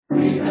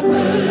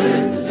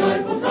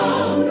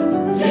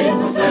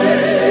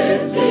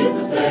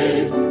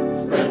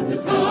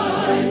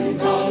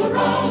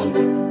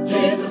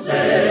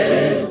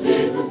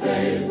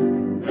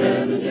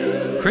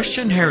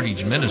Christian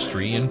Heritage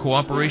Ministry, in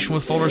cooperation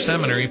with Fuller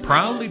Seminary,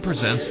 proudly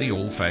presents the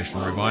Old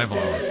Fashioned Revival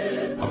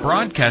Hour, a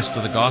broadcast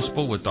of the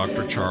Gospel with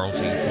Dr. Charles E.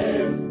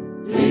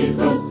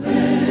 Fuller.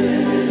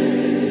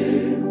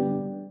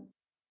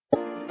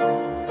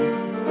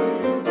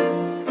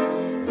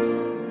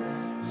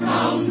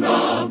 Sound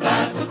the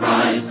battle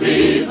cry,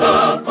 see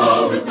the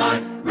foe is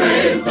nigh,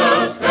 raise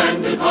the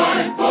standard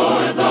high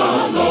for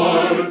the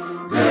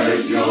Lord.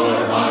 Gird your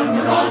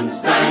armor on,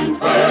 stand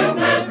firm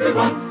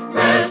everyone,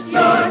 rest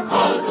your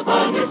cause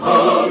upon His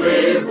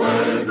holy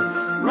word.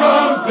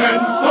 Rouse then,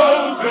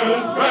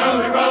 soldiers,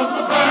 rally round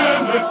the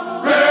banner,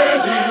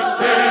 ready,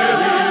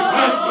 steady,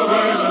 pass the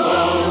word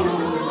along.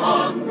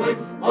 Onward,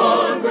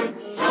 forward,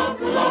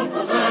 shout along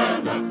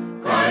Hosanna,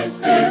 Christ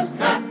is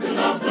captain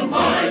of the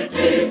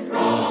mighty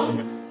throng.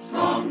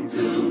 Strong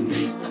to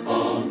meet the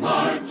foe,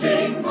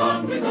 marching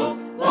on we go,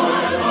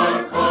 while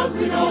our cause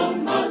we know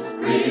must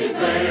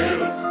prevail.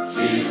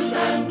 Shield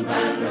and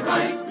banner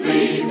right,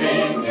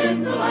 gleaming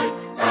in the light,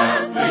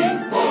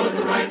 battling for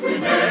the right we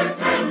ne'er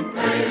can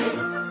fail.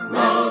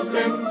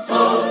 Rousing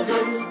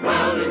soldiers,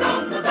 rally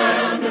round the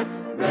banner,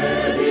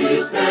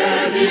 ready,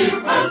 steady,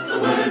 pass the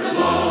word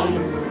along.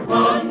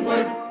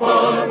 Onward,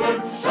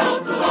 forward,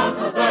 shout along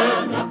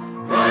Hosanna,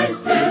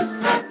 Christ is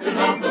captain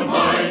of the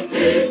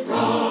mighty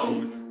throng.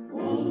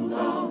 O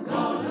thou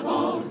God of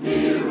all,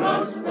 hear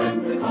us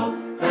when we call,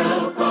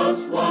 help us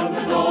one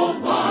and all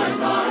by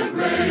thy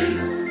grace.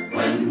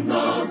 When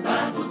the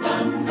battle's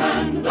done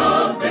and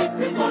the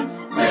victory's won,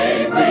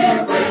 may we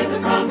wear the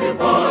crown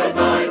before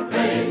thy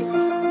face.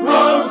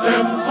 Rouse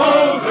them,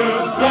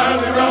 soldiers,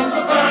 rally round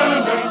the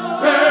banner,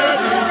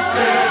 ready,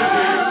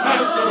 steady,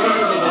 pass the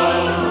word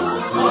along.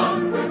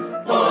 Onward,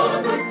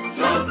 forward,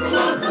 shout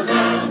along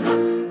Hosanna,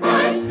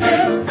 Christ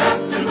is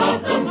captain of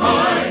the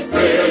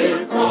mighty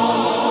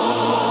throng.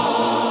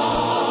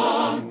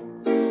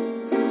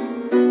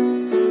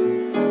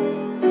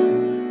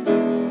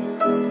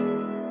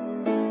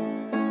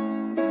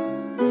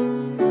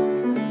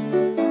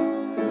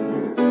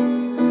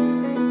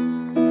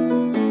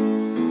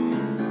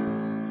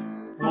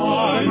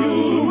 Are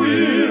you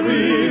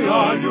weary?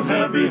 Are you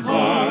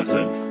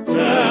heavy-hearted?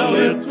 Tell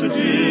it to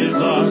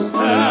Jesus,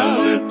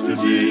 tell it to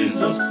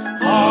Jesus.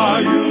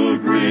 Are you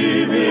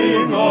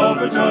grieving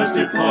over joys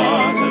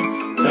departed?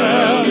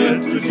 Tell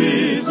it to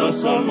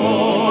Jesus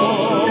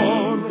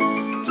alone.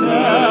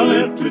 Tell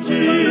it to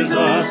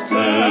Jesus,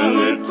 tell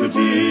it to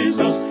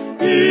Jesus.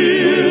 He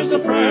is a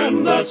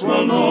friend that's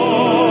well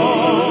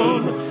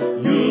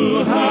known.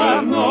 You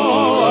have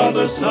no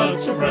other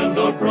such a friend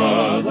or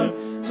brother.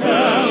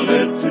 Tell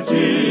it to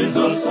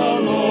Jesus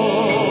alone.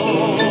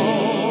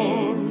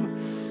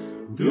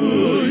 Do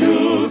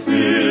you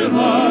feel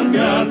a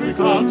gathering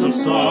clouds of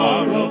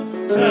sorrow?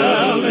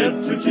 Tell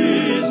it to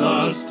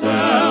Jesus,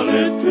 tell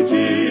it to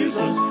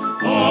Jesus.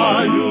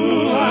 Are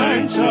you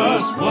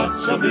anxious? What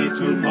shall be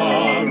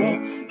tomorrow?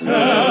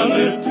 Tell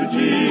it to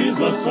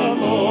Jesus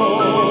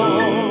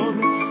alone.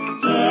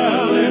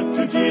 Tell it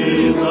to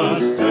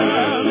Jesus,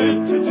 tell it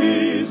to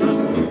Jesus.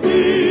 He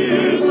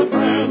is a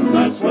friend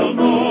that's well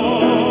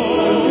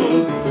known.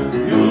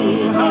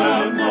 You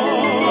have no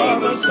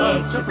other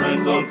such a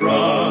friend or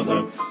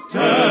brother.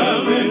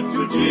 Tell it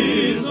to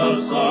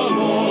Jesus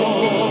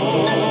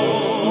alone.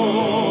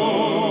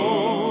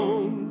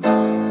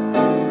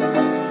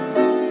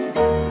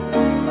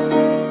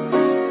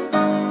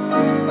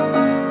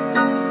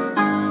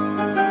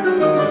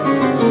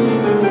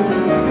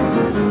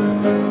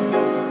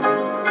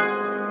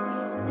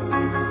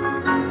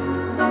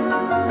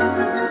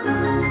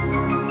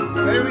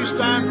 May we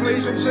stand,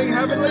 please, and sing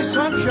Heavenly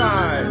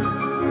Sunshine.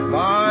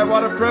 My,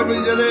 what a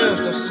privilege it is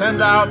to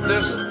send out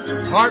this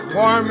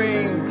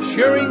heartwarming,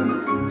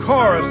 cheering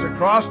chorus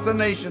across the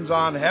nations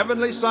on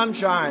Heavenly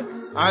Sunshine.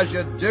 As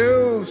you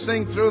do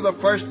sing through the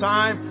first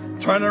time,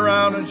 turn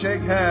around and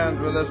shake hands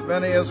with as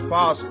many as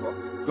possible.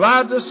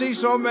 Glad to see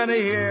so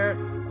many here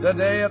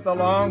today at the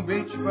Long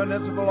Beach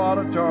Municipal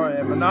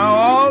Auditorium. And now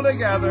all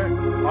together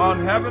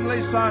on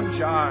Heavenly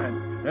Sunshine.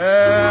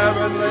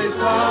 Heavenly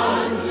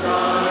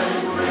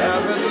sunshine,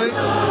 heavenly.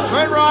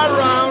 Turn right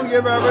around,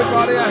 give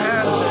everybody a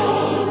handshake.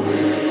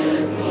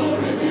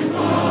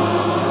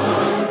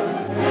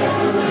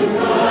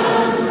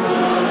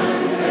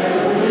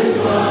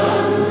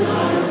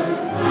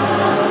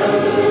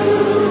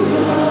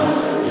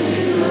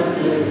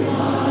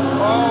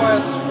 Oh,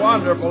 it's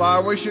wonderful. I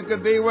wish you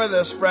could be with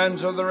us,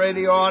 friends of the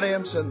radio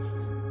audience,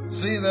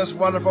 and see this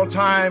wonderful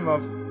time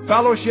of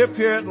fellowship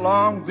here at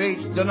Long Beach.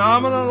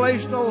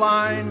 Denominational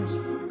lines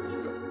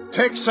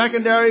take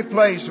secondary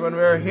place when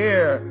we're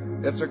here.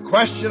 It's a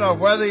question of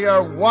whether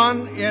you're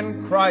one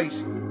in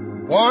Christ.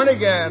 Born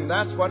again,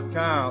 that's what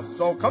counts.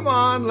 So come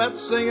on,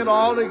 let's sing it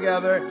all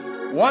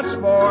together once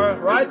more,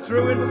 right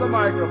through into the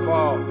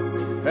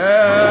microphone.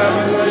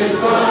 Heavenly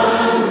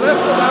Son,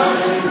 lift it up.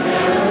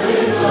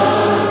 Heavenly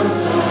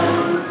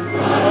sunshine,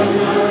 light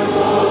my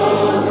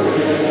soul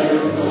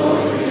with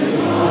glory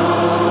light.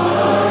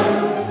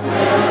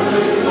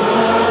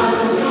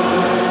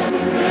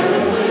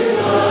 Heavenly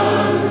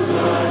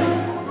sunshine,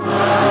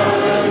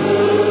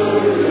 hallelujah.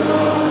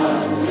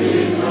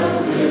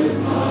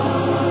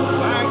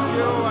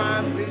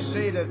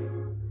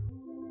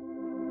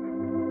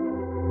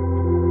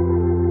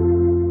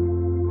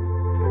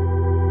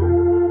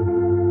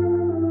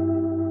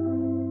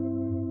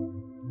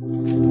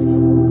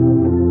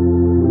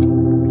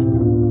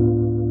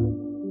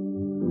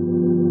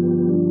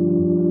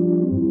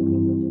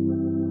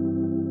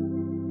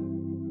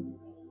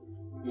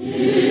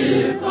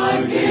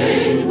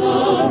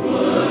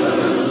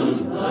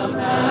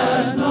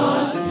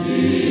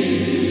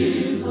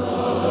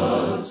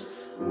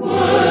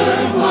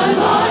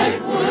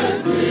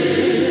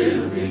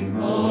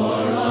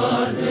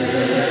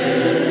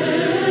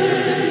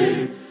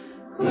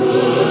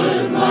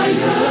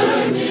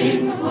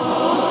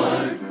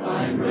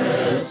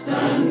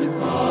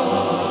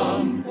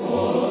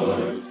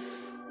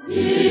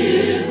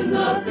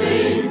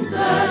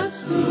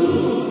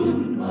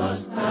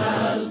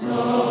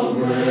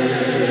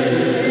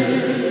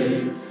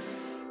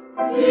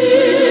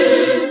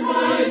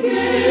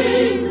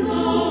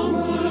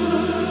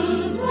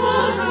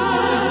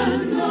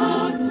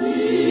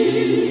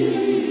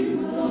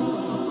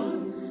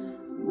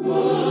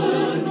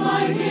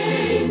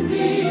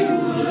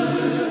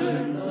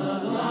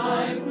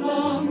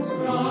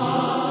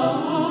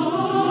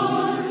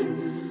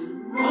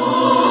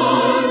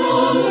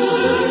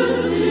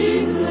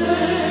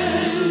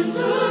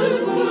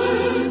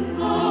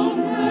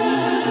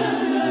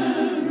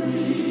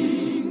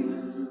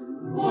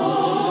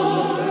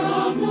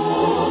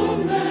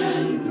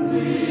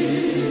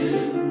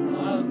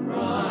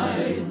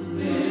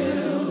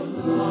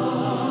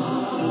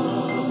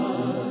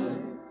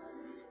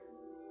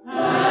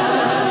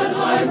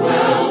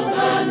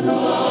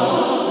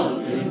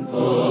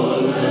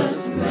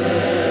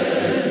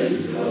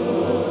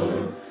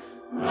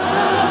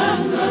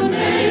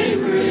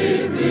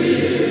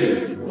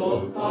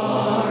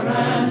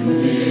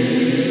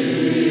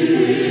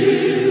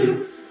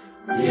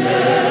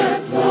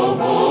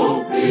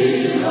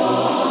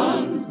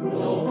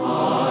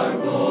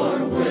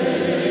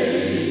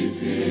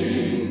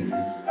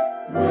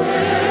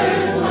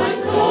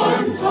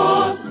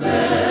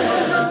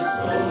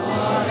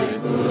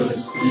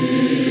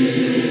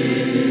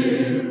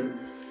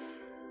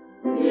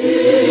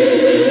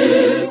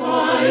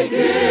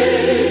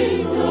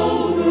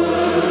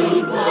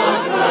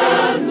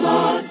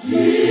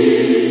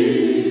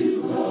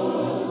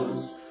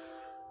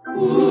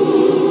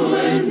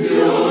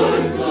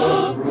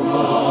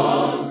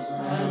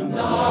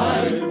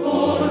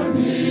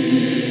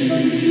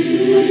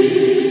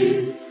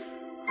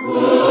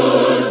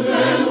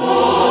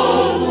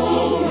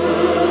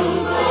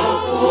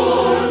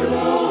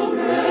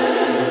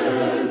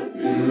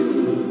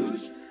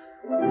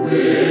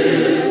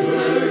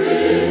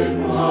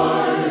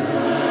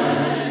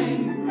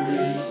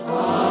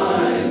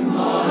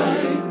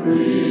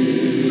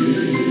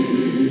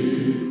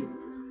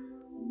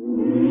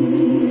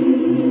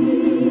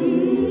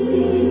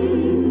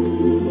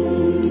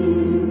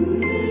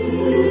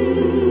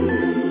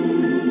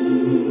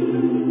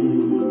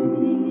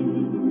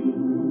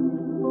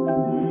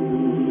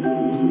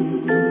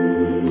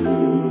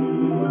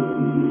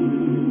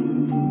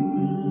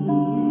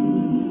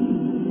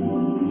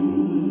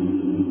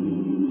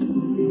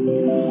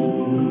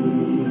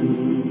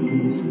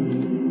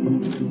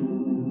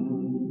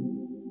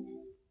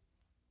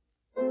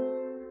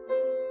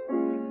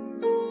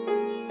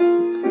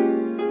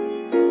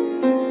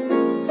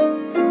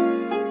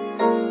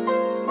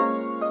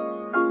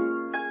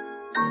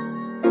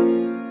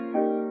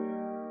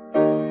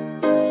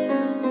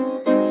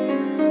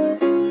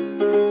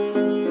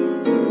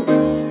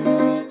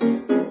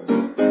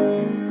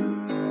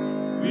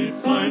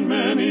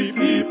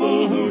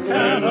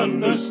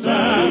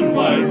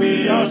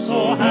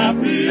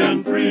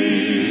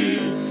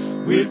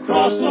 We've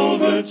crossed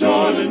over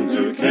Jordan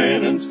to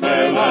Canaan's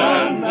fair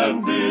land,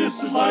 and this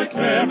is like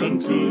heaven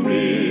to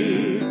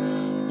me.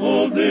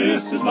 Oh,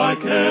 this is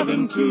like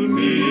heaven to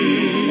me.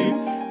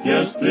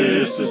 Yes,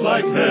 this is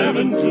like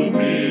heaven to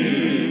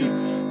me.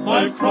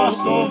 I've crossed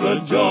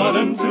over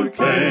Jordan to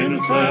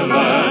Canaan's fair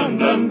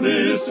land, and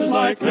this is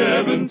like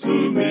heaven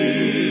to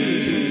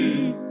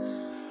me.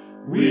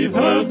 We've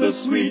heard the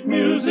sweet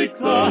music,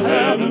 the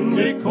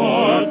heavenly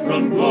chord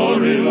from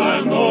glory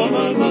land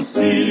over the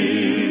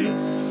sea.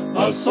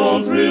 A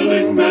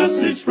soul-thrilling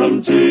message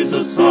from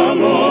Jesus our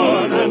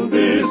Lord, and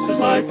this is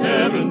like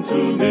heaven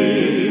to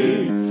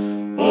me.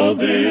 Oh,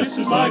 this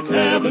is like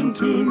heaven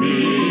to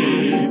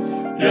me.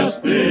 Yes,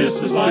 this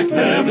is like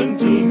heaven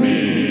to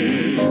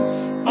me.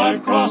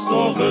 I've crossed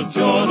over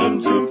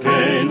Jordan to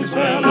Canaan's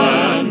fair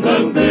land,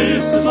 and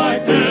this is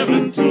like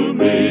heaven to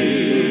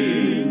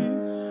me.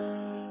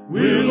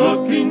 We're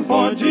looking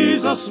for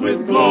Jesus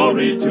with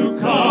glory to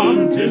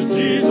come. 'Tis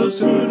Jesus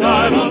who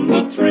died on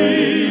the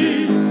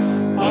tree.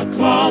 A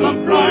cloud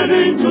of bright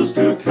angels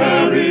to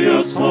carry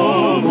us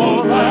home.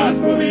 Oh, that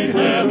will be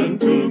heaven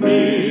to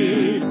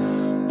me.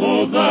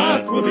 Oh,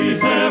 that will be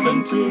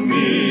heaven to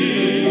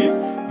me.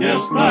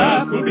 Yes,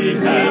 that will be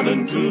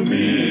heaven to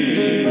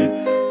me.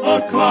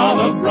 A cloud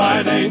of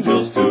bright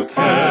angels to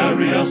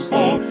carry us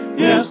home.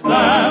 Yes,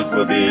 that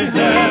will be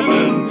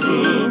heaven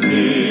to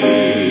me.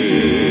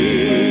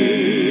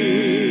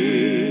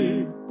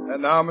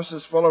 And now,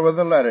 Mrs. Fuller, with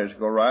the letters.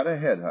 Go right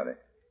ahead, honey.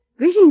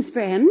 Greetings,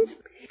 friends.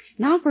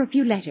 Now for a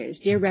few letters,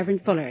 dear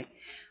Reverend Fuller.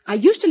 I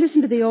used to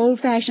listen to the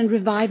old-fashioned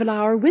revival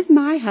hour with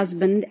my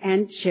husband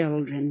and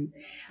children.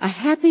 A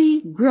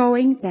happy,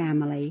 growing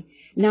family.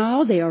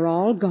 Now they are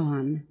all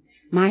gone.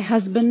 My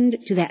husband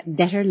to that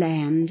better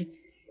land.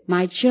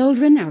 My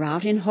children are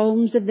out in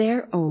homes of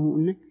their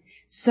own.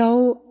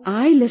 So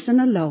I listen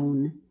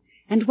alone.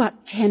 And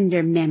what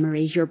tender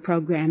memories your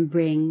program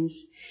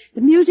brings.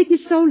 The music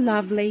is so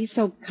lovely,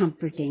 so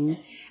comforting,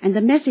 and the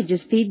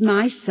messages feed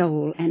my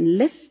soul and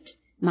lift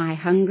my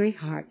hungry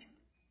heart.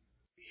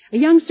 A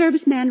young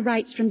serviceman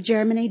writes from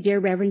Germany, dear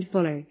Reverend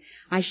Fuller,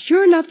 I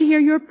sure love to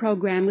hear your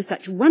program with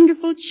such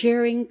wonderful,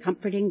 cheering,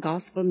 comforting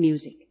gospel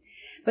music.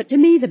 But to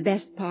me the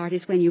best part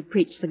is when you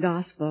preach the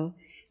gospel,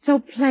 so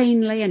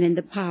plainly and in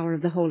the power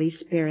of the Holy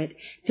Spirit.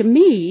 To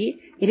me,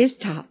 it is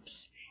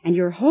tops, and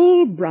your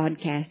whole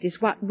broadcast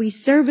is what we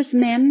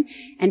servicemen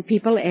and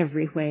people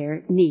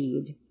everywhere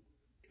need.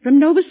 From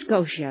Nova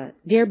Scotia,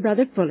 dear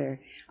Brother Fuller,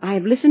 I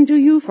have listened to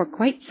you for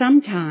quite some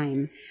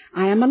time.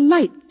 I am a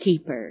light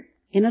keeper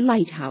in a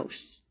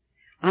lighthouse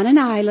on an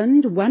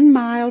island 1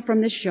 mile from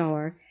the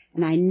shore,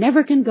 and I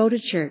never can go to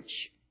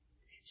church.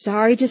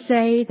 Sorry to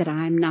say that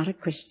I'm not a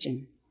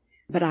Christian,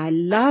 but I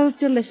love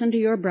to listen to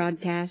your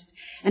broadcast,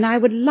 and I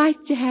would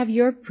like to have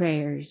your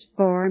prayers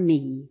for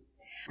me.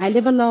 I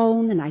live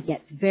alone, and I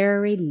get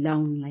very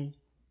lonely.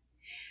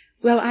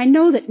 Well, I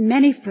know that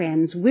many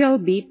friends will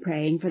be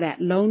praying for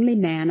that lonely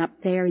man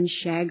up there in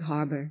Shag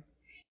Harbor.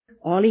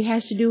 All he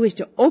has to do is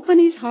to open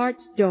his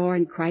heart's door,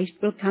 and Christ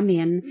will come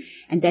in,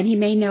 and then he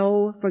may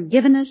know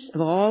forgiveness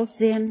of all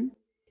sin,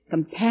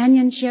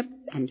 companionship,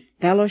 and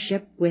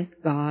fellowship with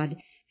God.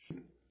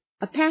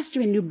 A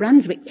pastor in New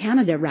Brunswick,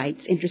 Canada,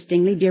 writes,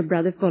 interestingly, dear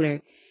Brother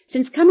Fuller,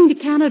 since coming to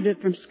Canada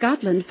from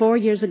Scotland 4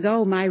 years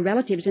ago, my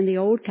relatives in the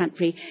old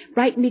country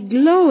write me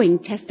glowing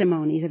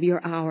testimonies of your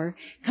hour,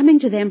 coming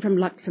to them from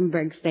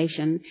Luxembourg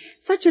Station.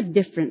 Such a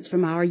difference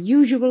from our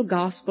usual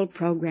gospel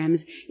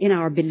programs in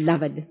our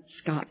beloved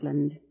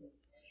Scotland.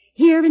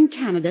 Here in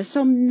Canada,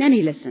 so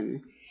many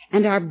listen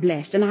and are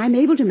blessed, and I'm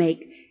able to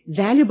make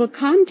valuable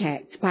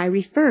contacts by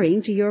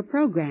referring to your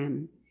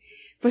program.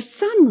 For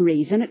some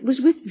reason, it was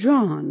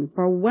withdrawn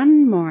for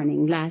one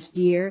morning last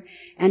year,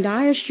 and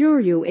I assure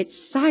you its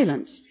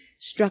silence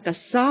struck a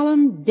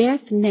solemn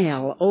death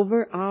knell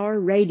over our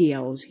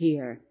radios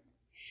here.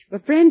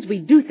 But friends, we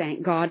do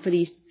thank God for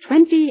these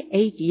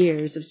 28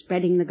 years of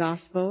spreading the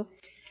gospel.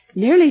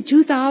 Nearly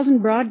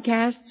 2,000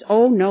 broadcasts.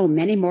 Oh, no,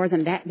 many more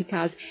than that,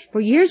 because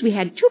for years we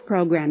had 2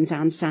 programs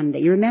on Sunday.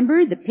 You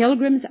remember the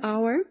Pilgrim's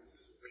Hour?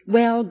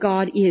 Well,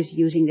 God is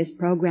using this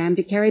program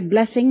to carry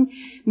blessing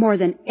more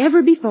than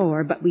ever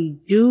before, but we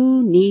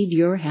do need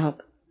your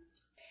help.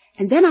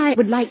 And then I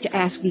would like to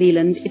ask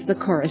Leland if the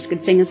chorus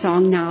could sing a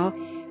song now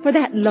for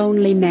that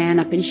lonely man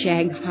up in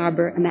Shag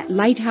Harbor and that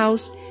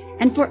lighthouse,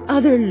 and for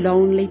other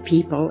lonely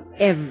people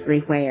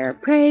everywhere,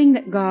 praying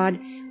that God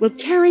will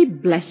carry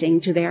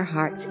blessing to their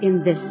hearts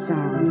in this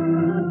song.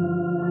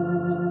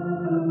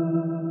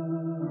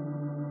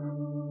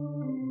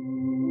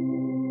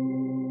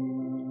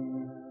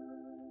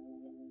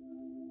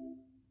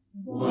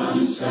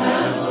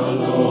 Sat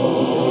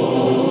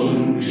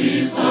alone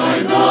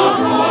beside the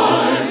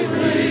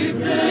highway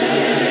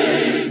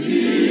begging.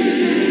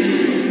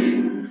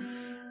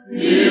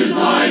 His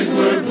eyes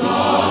were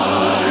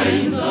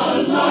blind,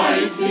 the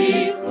light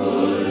he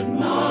could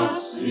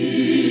not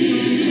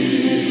see.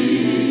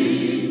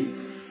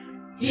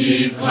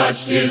 He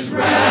clutched his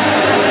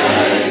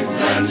rags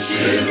and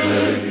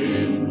shivered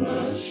in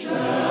the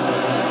shadows.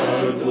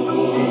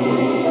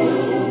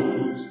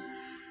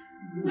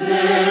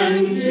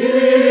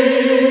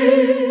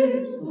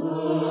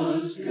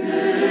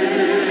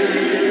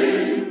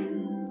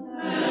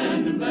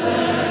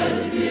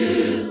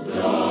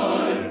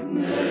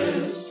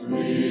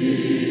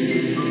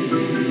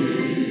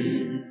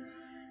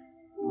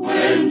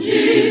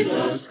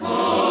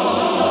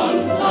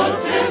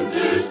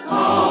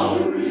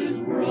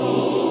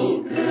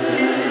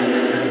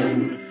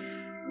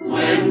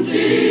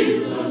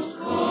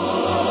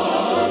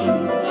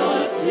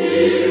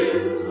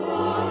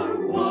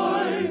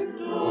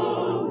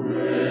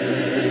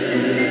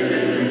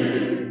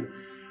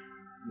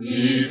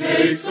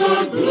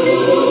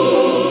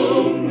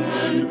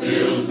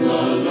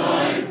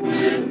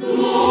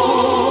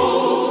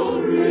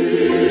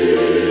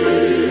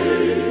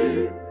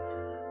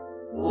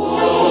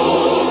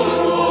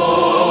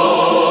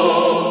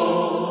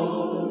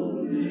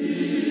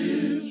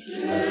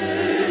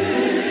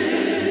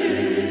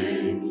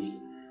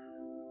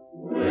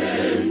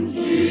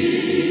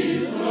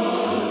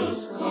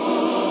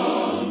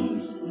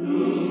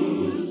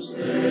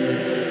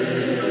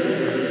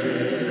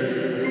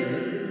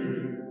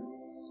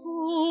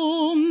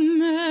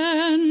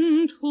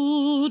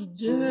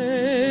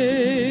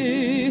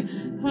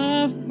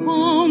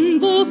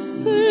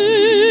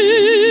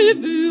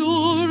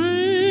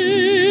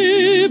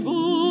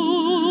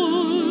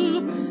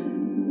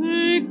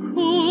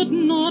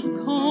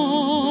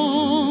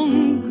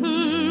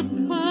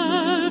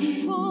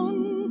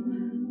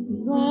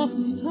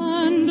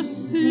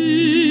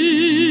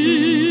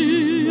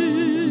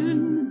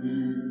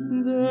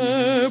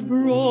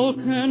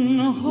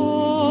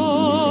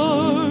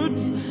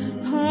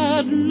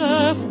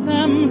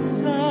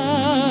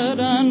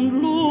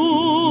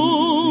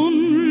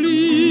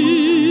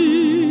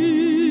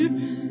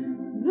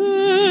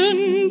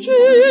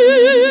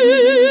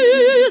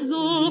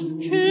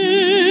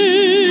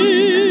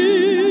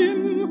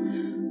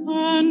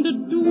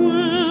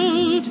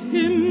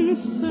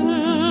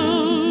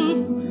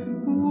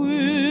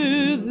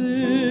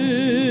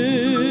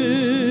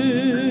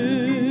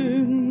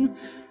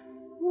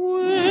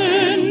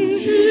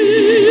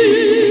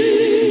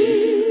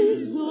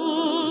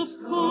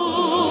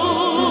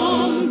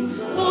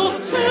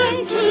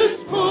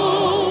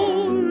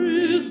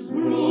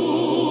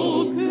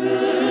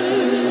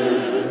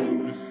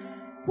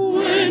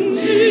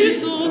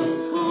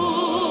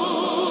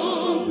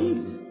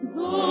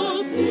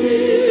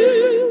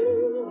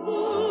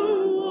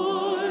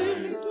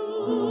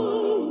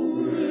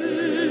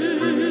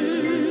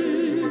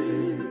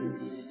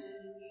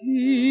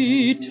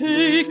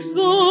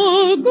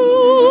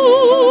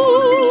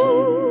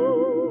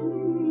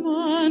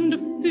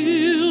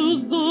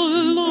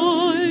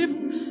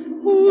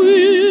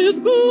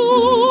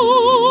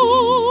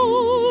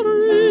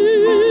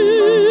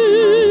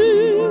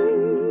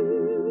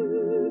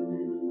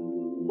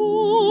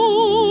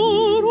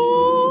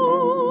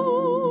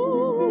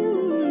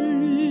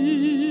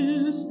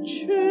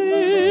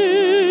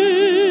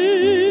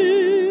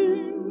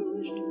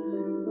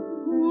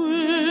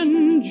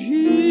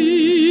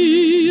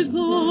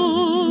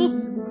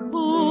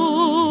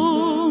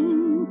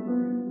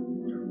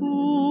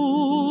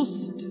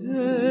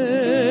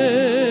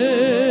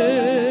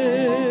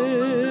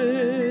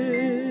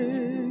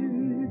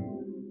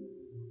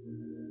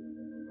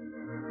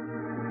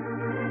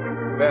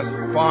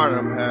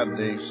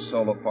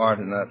 Solo part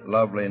in that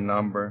lovely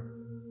number.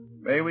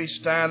 May we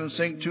stand and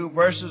sing two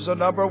verses of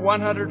number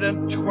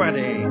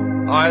 120.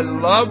 I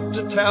love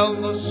to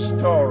tell the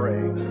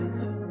story.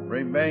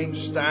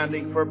 Remain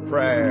standing for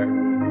prayer.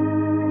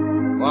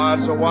 Well,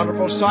 it's a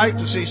wonderful sight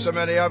to see so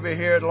many of you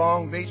here at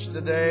Long Beach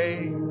today.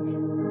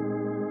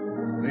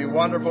 It'll be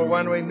wonderful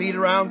when we meet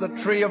around the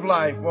tree of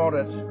life, won't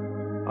it?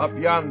 Up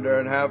yonder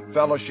and have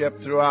fellowship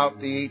throughout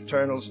the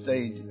eternal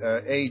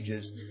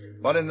ages.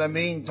 But in the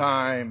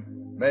meantime,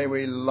 may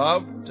we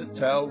love to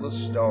tell the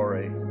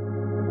story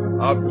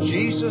of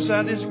Jesus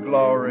and His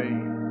glory,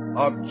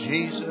 of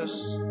Jesus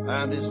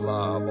and His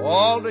love.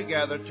 All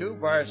together, two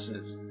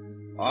verses.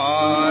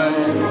 I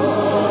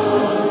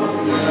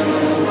love to tell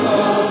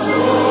the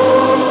story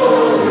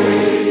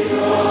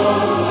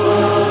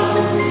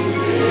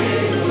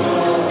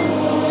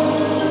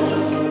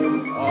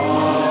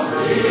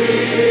of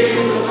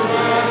Jesus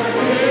and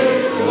His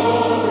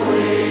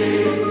glory,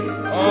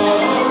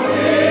 of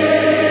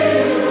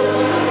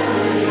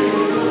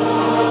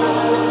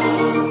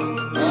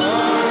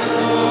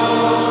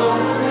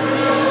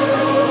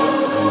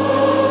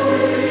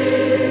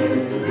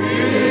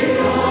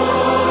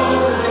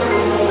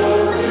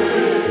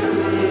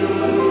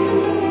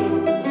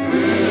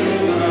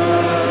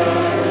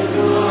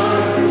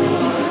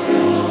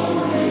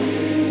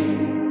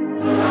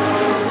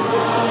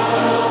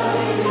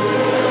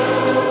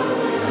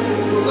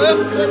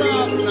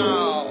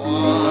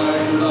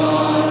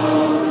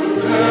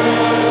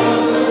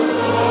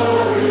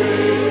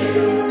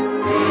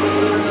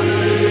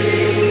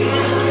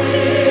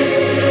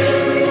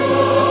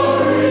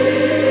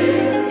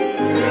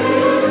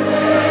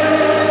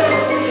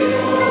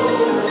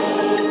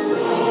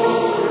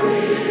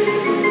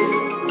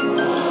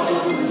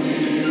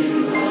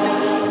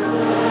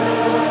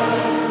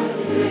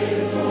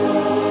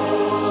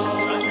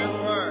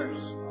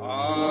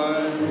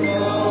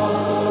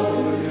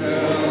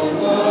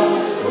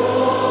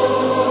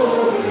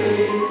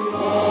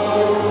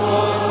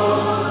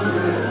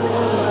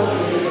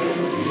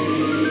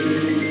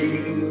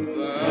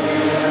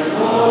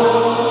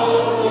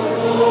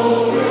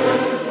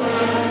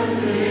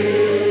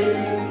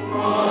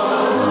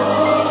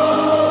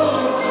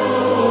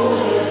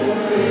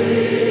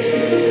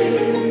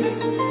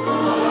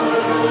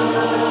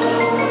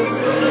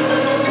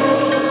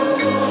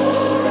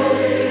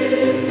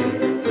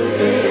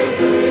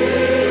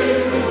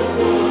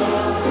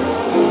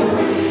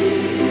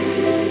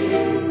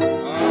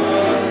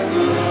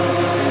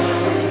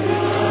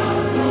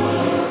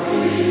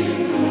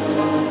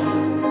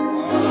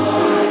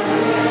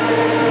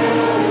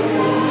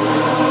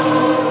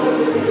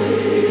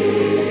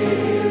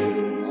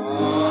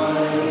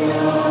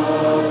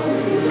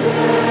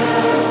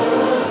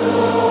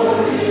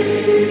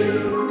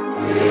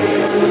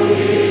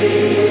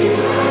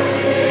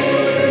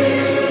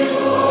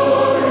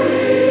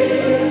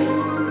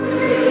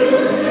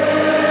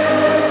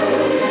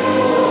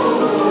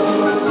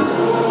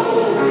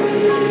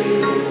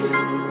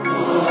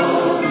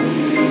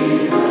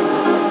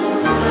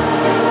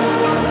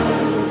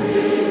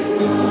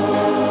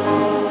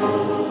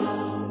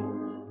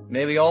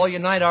May we all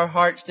unite our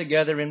hearts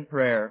together in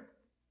prayer.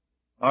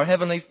 Our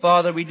Heavenly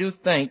Father, we do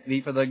thank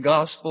Thee for the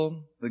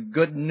gospel, the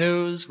good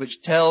news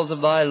which tells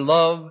of Thy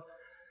love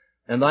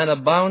and Thine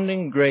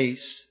abounding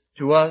grace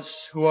to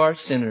us who are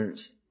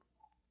sinners.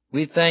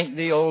 We thank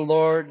Thee, O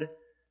Lord,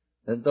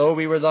 that though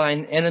we were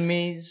Thine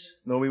enemies,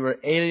 though we were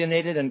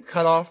alienated and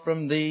cut off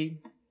from Thee,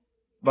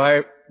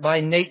 by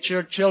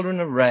nature children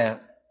of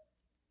wrath,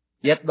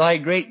 yet Thy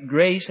great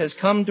grace has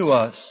come to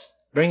us,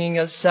 bringing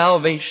us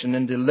salvation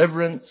and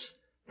deliverance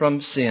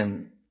from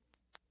sin.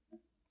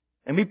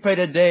 And we pray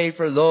today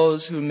for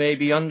those who may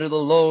be under the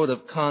load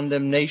of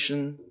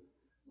condemnation,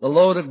 the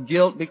load of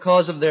guilt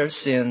because of their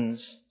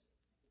sins,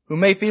 who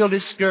may feel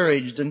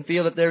discouraged and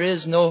feel that there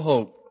is no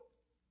hope.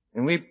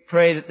 And we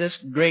pray that this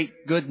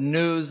great good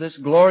news, this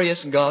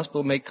glorious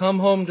gospel may come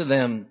home to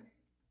them,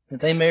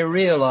 that they may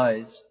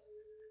realize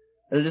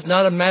that it is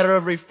not a matter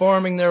of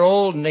reforming their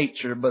old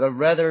nature, but of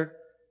rather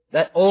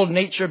that old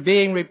nature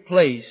being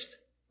replaced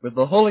with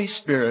the Holy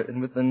Spirit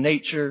and with the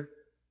nature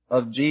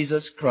of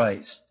Jesus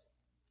Christ.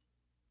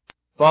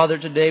 Father,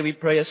 today we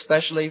pray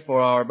especially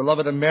for our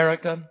beloved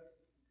America.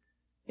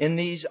 In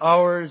these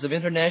hours of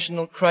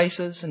international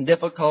crisis and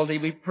difficulty,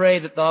 we pray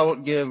that Thou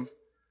wilt give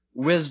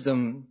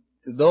wisdom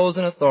to those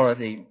in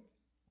authority.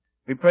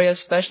 We pray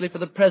especially for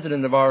the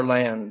President of our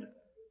land,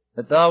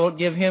 that Thou wilt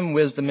give him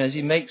wisdom as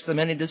he makes the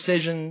many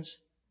decisions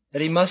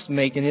that he must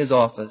make in his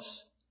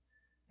office.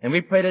 And we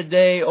pray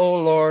today, O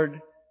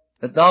Lord,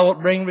 that Thou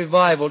wilt bring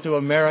revival to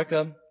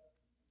America,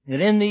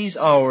 that in these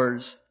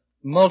hours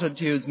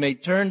multitudes may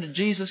turn to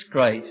Jesus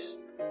Christ,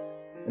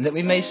 and that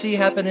we may see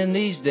happen in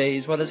these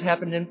days what has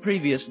happened in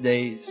previous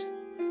days,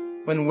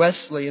 when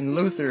Wesley and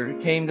Luther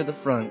came to the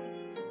front.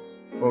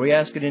 For we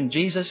ask it in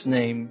Jesus'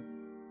 name,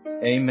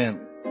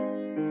 amen.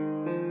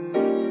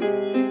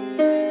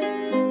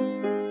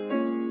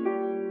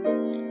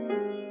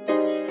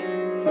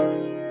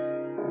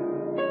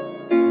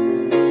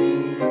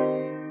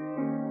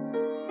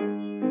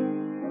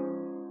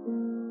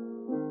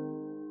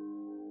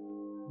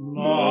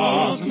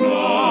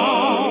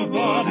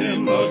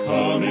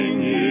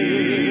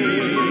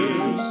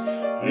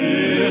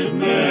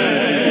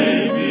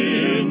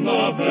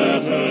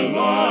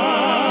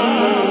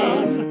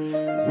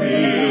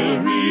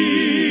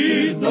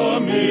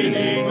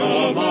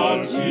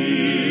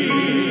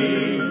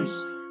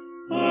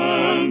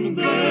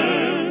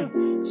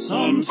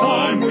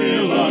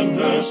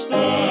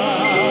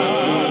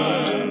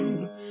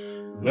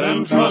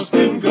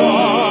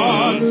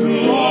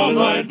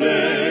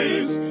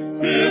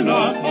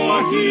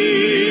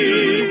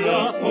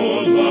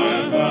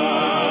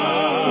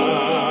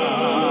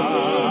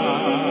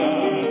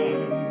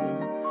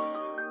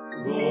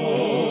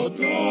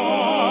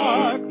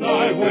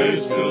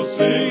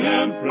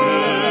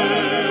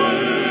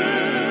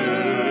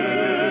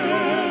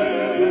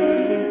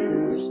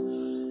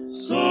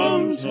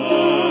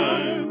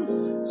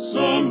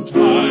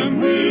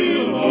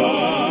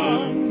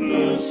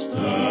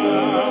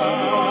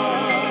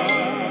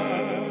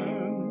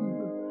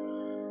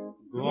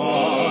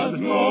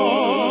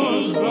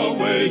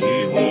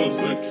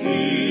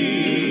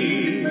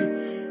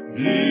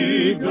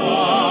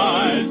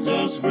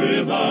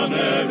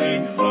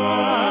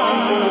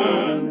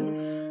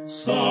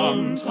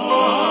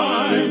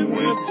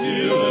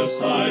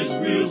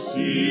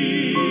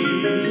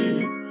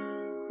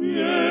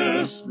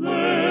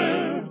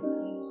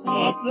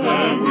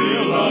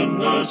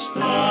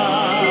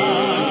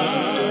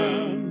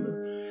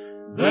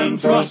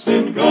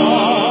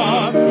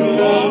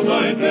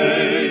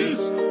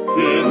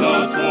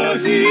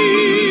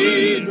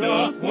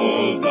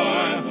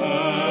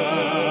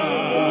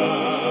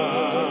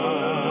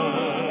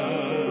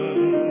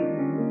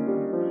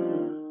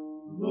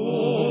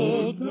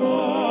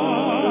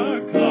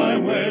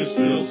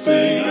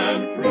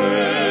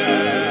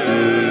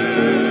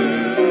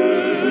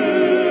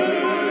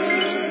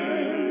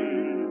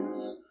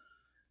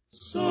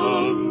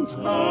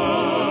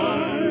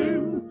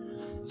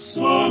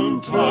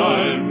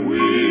 Sometime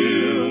we'll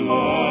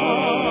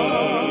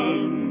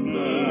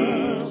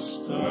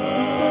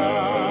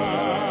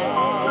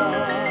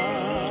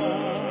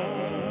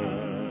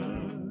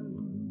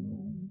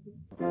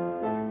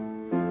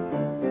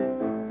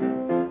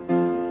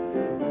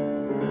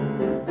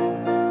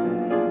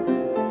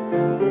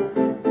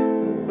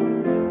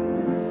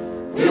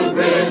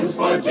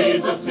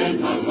Jesus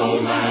in the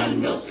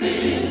lowland of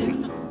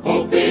sin,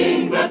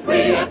 hoping that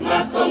we at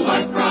last the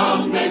light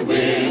crown may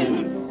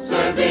win.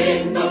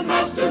 Serving the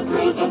Master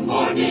through the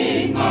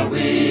morning are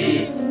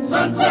we.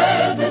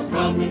 Sunset is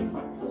coming,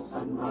 but the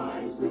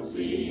sunrise we'll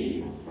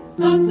see.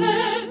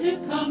 Sunset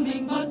is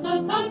coming, but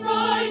the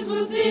sunrise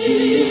we'll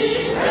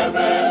see.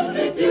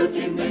 Heavenly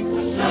beauty makes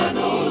the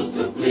shadows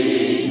to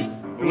flee.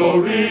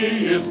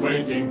 Glory is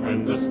waiting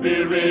when the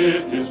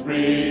Spirit is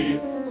free.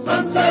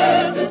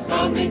 Sunset is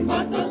coming,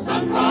 but the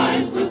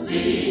sunrise we'll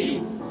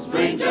see.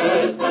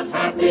 Strangers but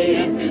happy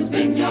in His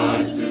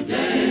vineyard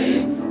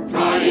today,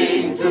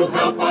 trying to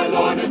help our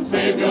Lord and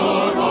Savior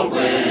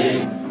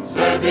always,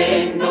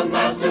 serving the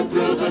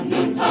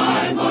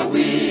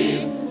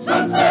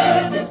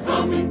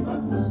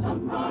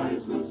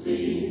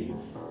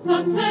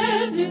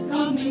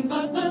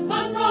but the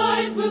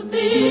sunrise will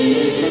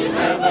see.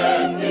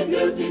 Heavenly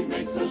beauty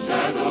makes the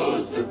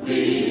shadows to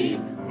flee.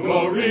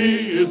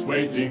 Glory is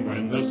waiting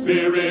when the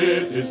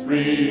spirit is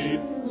free.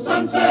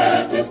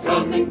 Sunset is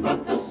coming,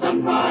 but the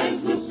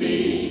sunrise will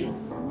see.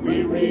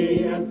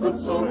 Weary and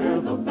footsore ere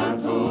the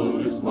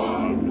battle is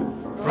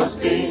won,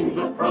 trusting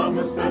the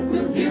promise that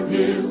we'll hear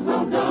his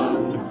well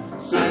done.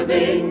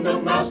 Serving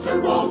the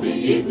Master all the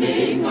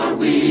evening are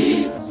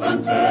we.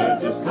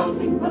 Sunset is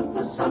coming, but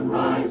the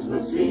sunrise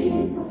will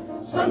see.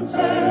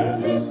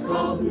 Sunset is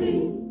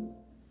coming,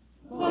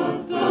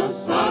 but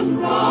the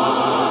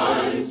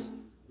sunrise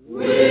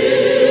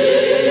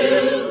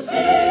will see.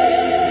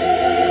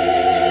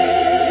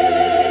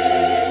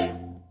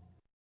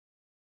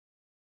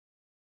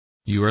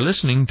 You are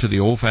listening to the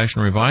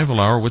Old-Fashioned Revival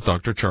Hour with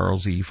Dr.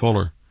 Charles E.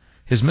 Fuller.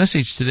 His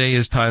message today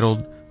is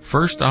titled,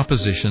 First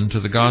Opposition to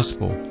the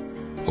Gospel.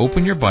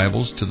 Open your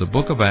Bibles to the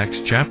book of Acts,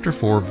 chapter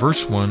 4,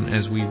 verse 1,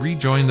 as we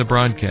rejoin the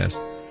broadcast.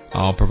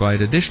 I'll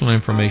provide additional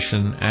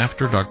information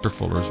after Dr.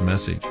 Fuller's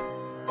message. Just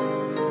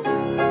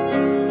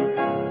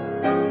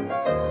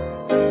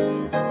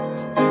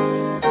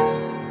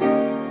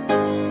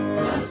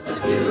a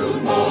few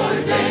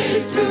more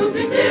days to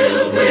be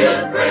filled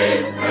with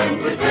praise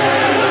and to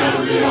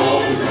tell the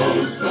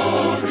old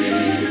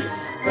story.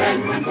 Then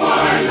when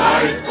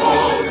twilight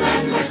falls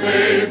and my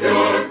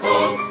Savior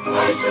calls,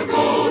 I shall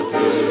go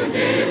to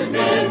Him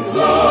in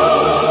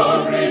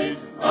glory.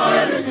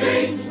 I'll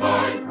exchange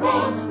my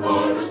cross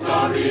for a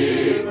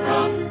starry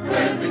crown,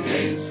 when the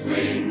gates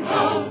swing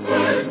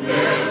outward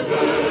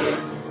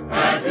never.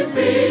 At His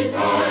feet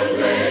I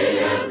lay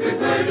every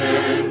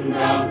burden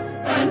down,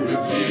 and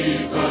with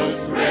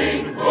Jesus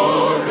reign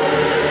forever.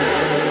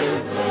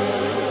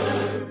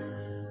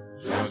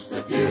 Just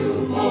a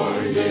few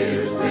more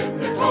years with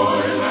the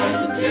toil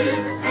and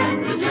tears,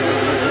 and the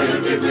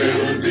journey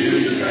will be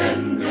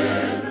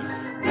ended.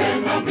 Then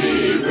I'll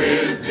be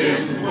with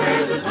Him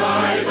where the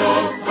tide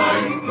of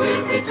time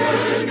with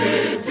eternity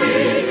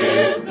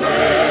is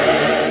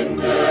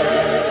blended.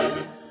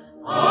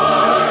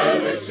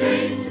 I'll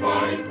exchange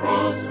my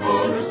cross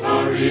for a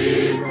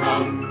starry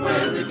crown,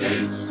 where the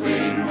gates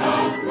swing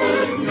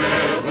outward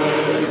never.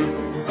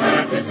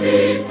 At His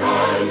feet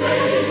I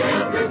lay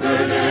every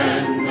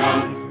burden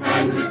down,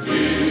 and with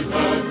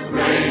Jesus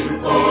reign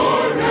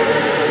forever.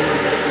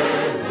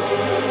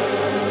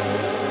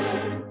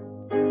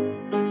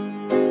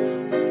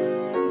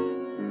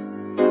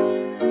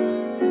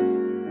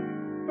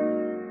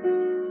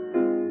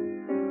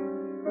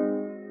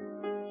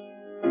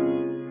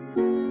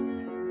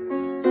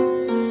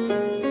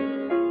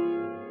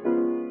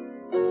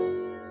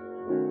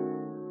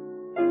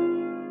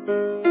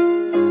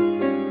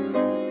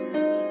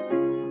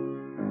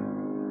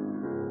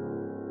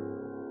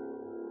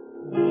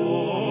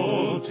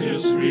 Oh,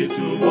 'tis sweet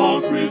to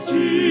walk with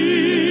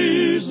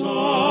Jesus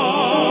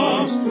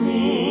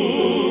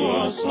through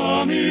a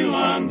sunny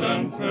land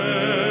and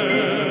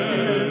fair.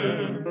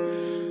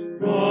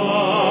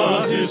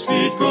 But His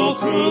feet go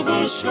through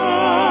the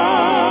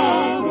shadows,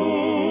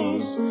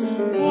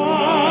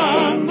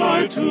 and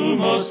I too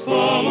must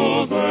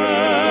follow there.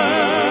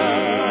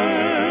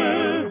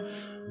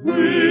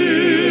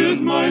 With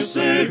my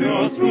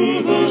Savior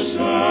through the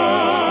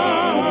shadows,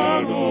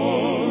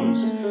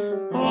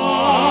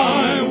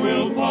 I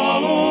will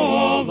follow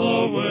all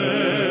the way.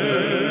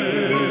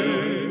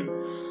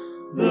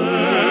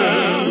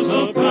 There's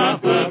a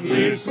path that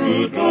leads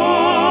through darkness.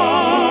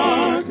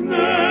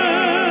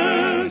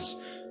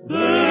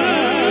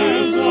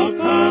 There's a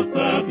path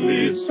that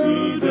leads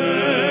to death.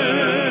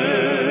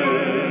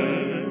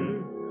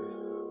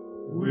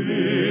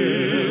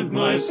 With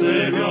my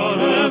Savior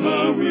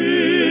ever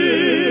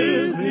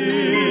with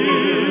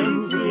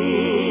Him,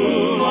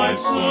 through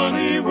life's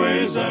sunny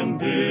ways and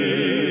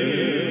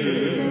dim,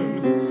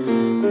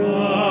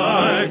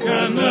 I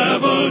can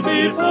never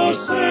be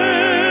forsaken,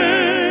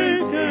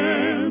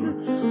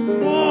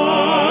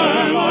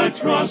 while I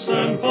trust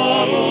and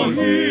follow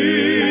Him.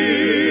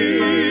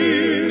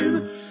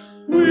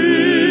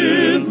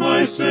 With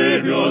my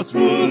Savior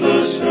through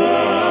the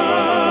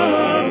shadows,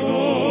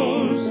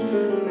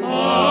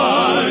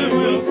 I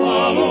will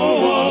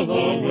follow all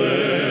the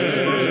way.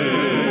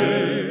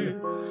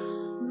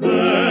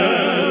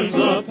 There's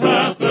a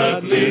path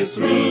that leads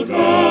through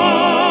darkness.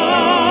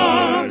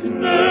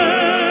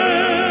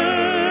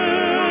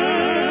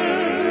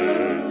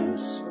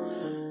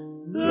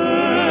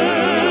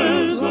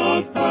 There's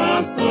a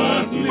path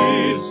that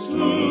leads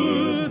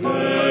to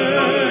death.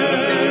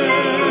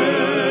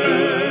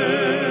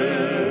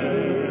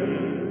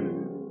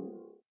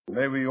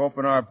 May we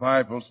open our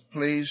Bibles,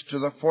 please, to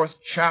the 4th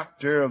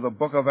chapter of the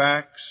book of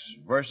Acts,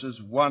 verses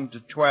 1 to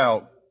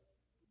 12.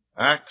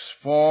 Acts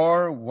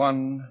 4,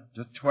 1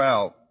 to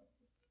 12.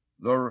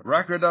 The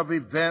record of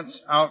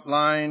events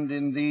outlined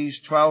in these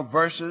 12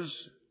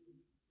 verses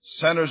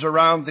centers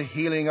around the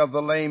healing of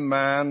the lame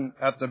man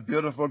at the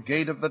beautiful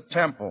gate of the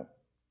temple.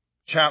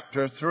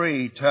 Chapter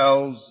 3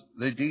 tells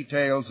the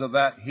details of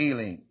that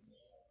healing.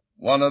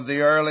 One of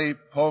the early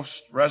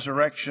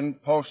post-resurrection,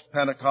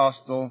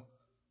 post-Pentecostal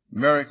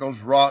miracles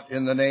wrought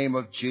in the name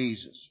of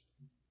Jesus.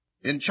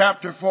 In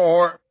chapter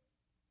 4,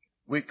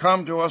 we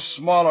come to a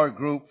smaller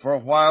group, for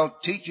while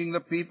teaching the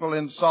people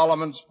in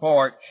Solomon's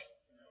porch,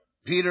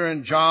 Peter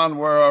and John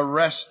were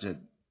arrested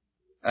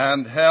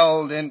and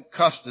held in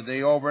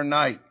custody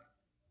overnight.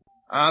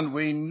 And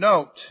we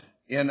note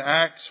in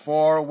Acts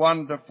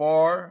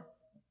 4:1-4,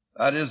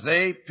 that is,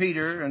 they,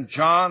 Peter and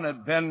John,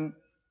 had been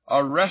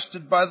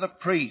arrested by the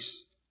priests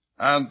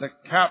and the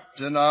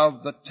captain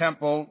of the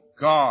temple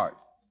guard.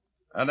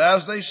 And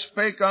as they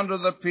spake unto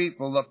the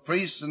people, the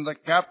priests and the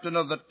captain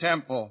of the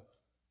temple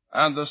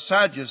and the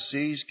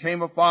Sadducees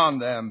came upon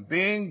them,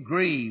 being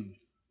grieved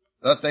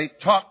that they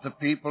taught the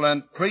people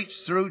and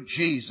preached through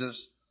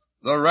Jesus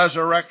the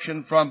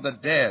resurrection from the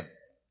dead.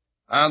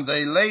 And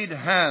they laid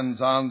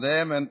hands on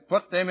them and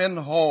put them in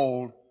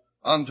hold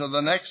unto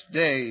the next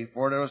day,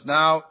 for it was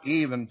now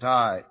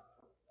eventide.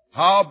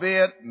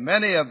 Howbeit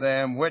many of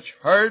them which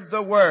heard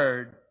the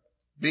word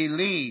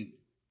believed,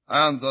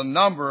 and the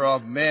number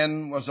of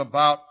men was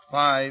about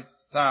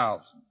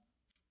 5,000.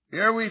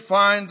 Here we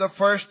find the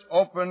first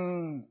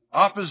open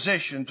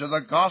opposition to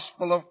the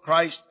gospel of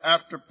Christ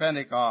after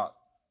Pentecost.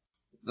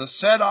 The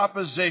said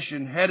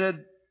opposition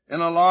headed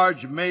in a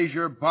large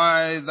measure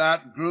by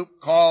that group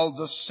called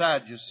the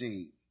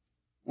Sadducees.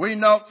 We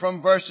note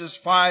from verses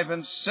 5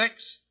 and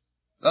 6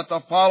 that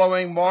the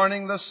following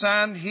morning the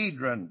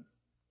Sanhedrin,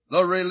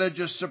 the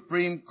religious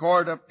supreme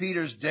court of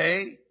Peter's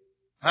day,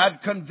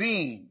 had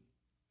convened.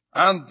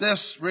 And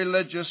this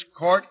religious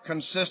court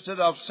consisted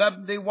of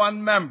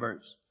 71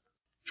 members,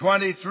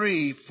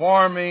 23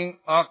 forming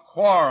a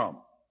quorum.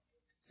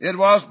 It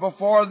was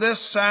before this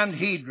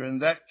Sanhedrin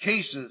that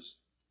cases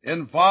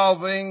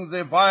involving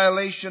the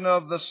violation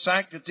of the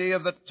sanctity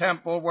of the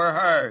temple were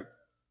heard,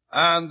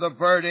 and the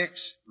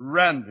verdicts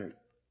rendered.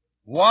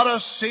 What a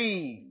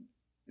scene!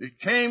 It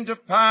came to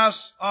pass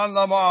on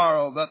the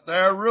morrow that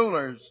their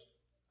rulers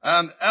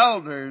and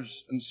elders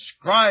and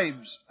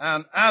scribes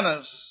and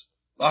Annas,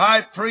 the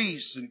high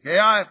priest, and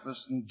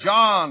Caiaphas, and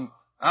John,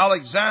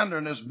 Alexander,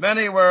 and as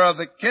many were of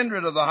the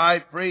kindred of the high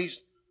priest,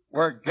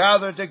 were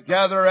gathered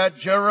together at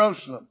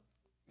Jerusalem.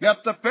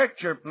 Get the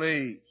picture,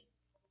 please.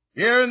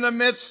 Here in the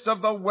midst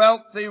of the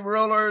wealthy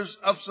rulers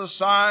of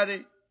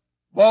society,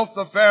 both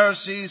the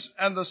Pharisees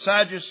and the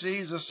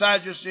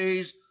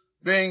Sadducees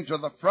being to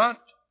the front,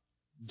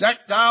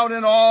 decked out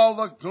in all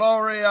the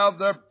glory of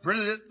their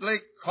brilliantly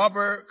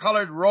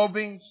colored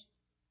robings,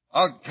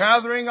 a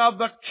gathering of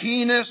the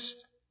keenest,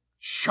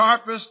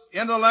 sharpest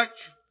intellect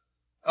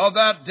of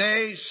that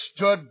day,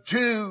 stood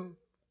two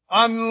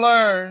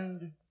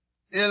unlearned,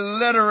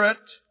 illiterate,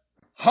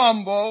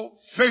 humble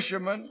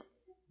fishermen,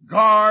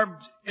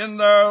 garbed in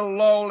their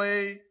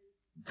lowly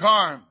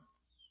garments.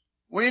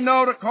 We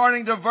note,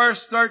 according to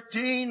verse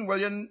 13, will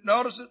you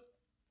notice it?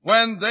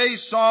 When they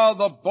saw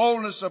the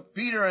boldness of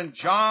Peter and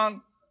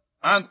John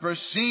and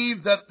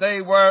perceived that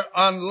they were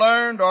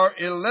unlearned or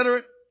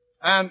illiterate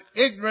and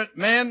ignorant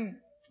men,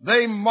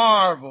 they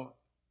marveled,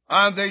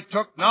 and they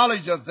took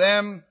knowledge of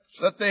them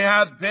that they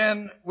had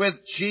been with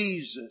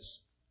Jesus.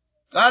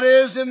 That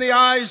is, in the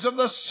eyes of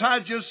the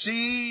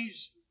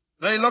Sadducees,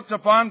 they looked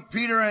upon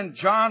Peter and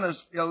John as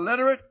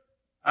illiterate,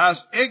 as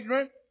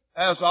ignorant,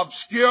 as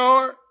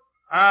obscure,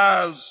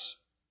 as,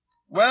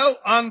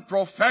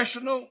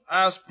 unprofessional,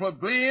 as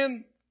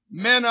plebeian,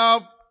 men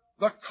of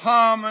the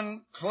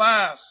common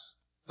class.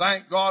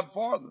 Thank God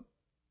for them.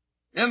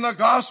 In the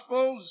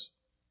Gospels,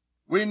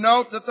 we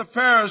note that the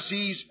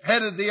Pharisees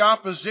headed the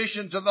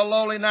opposition to the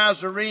lowly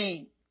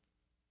Nazarene.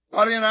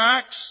 But in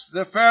Acts,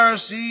 the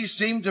Pharisees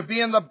seem to be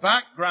in the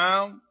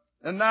background,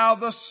 and now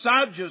the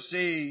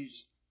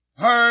Sadducees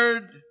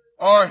heard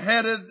or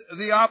headed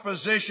the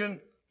opposition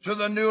to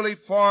the newly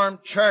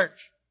formed church.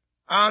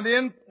 And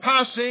in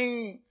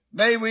passing,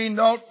 may we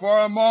note for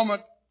a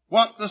moment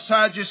what the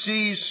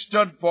Sadducees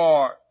stood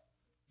for.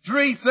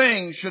 3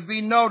 things should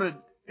be noted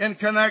in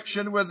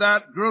connection with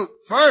that group.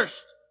 First,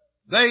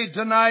 they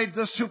denied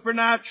the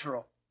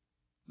supernatural,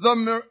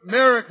 the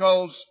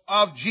miracles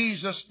of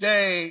Jesus'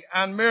 day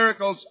and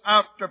miracles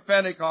after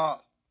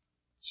Pentecost.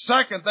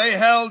 Second, they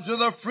held to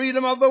the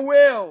freedom of the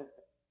will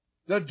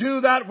to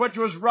do that which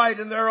was right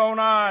in their own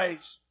eyes.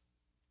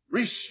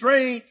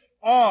 Restraint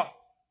off.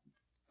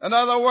 In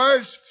other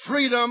words,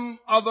 freedom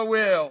of the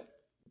will.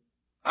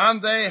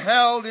 And they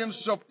held in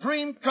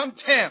supreme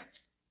contempt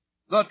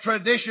the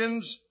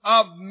traditions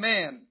of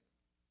men.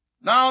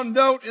 Now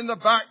note in the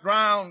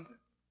background,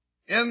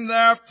 in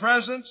their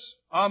presence,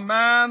 a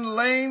man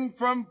lame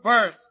from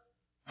birth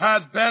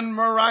had been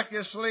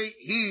miraculously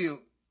healed.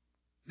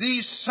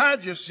 These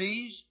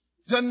Sadducees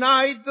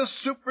denied the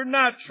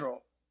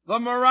supernatural, the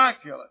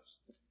miraculous.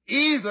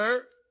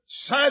 Either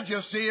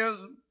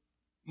Sadduceeism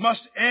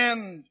must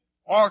end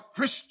or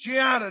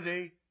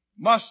Christianity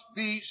must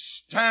be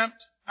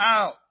stamped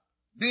out,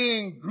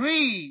 being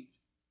grieved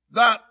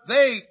that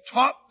they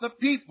taught the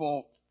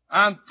people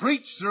and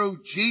preached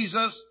through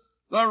Jesus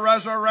the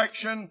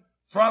resurrection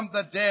from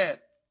the dead.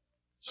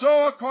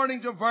 So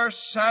according to verse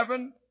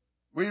 7,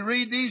 we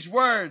read these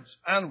words,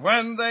 and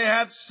when they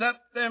had set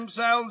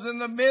themselves in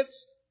the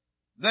midst,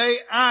 they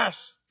asked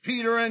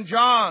Peter and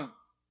John,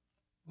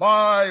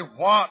 by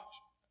what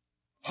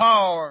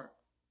power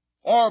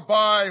or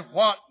by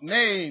what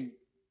name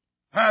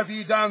have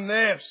ye done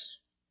this?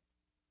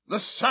 The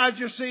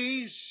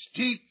Sadducees,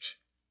 steeped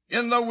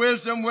in the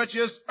wisdom which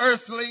is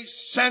earthly,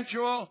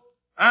 sensual,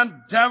 and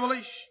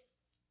devilish,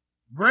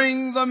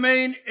 bring the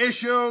main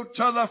issue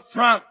to the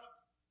front,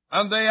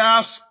 and they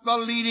ask the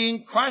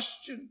leading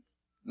question.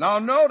 Now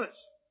notice,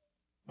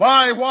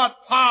 by what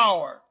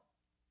power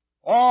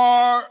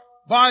or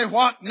by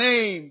what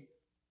name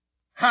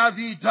have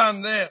ye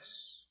done this?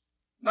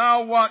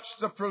 Now watch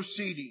the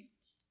proceedings.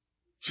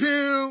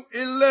 Two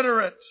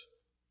illiterate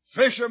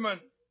fishermen,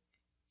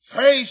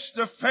 face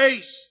to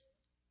face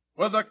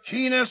with the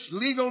keenest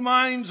legal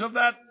minds of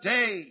that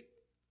day,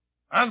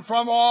 and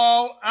from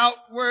all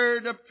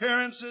outward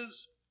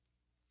appearances,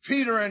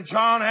 Peter and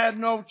John had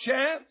no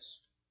chance.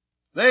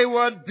 They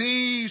would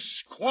be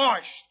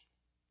squashed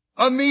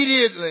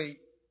immediately.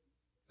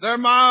 Their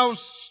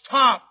mouths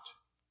stopped.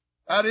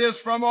 That is,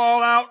 from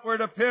all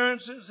outward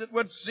appearances, it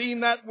would seem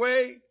that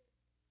way.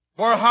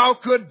 For how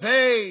could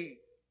they,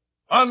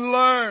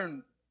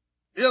 unlearned,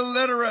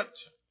 illiterate,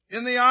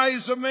 in the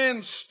eyes of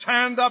men,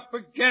 stand up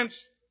against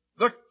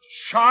the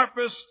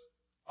sharpest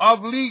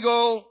of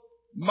legal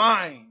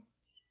minds?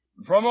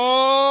 From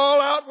all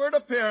outward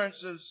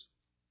appearances,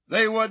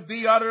 they would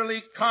be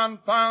utterly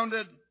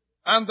confounded,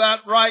 and that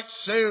right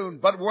soon.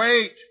 But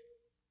wait,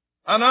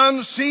 an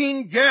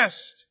unseen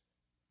guest,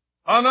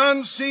 an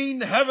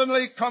unseen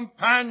heavenly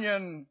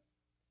companion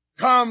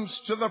comes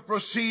to the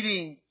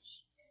proceedings.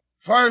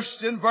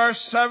 First, in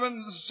verse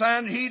 7, the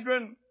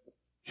Sanhedrin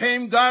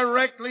came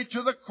directly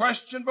to the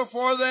question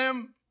before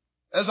them,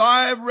 as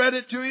I have read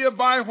it to you,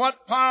 by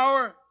what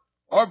power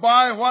or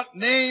by what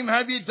name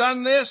have ye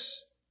done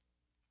this?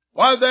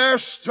 Why, there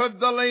stood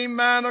the lame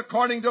man,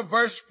 according to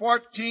verse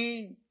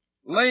 14,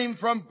 lame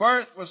from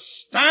birth, was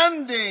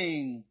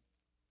standing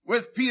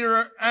with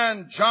Peter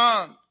and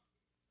John.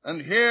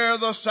 And here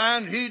the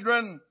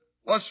Sanhedrin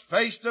was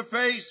face to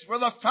face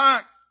with a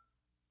fact.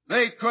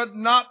 They could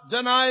not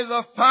deny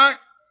the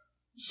fact,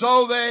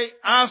 so they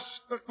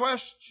asked the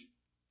question.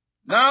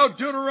 Now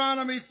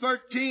Deuteronomy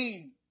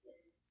 13.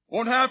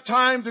 Won't have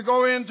time to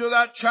go into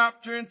that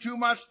chapter in too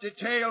much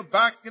detail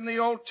back in the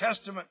Old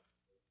Testament.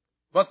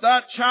 But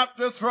that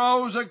chapter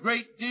throws a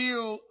great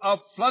deal of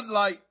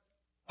floodlight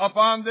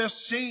upon this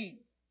scene.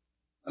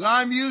 And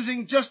I'm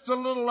using just a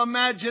little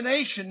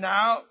imagination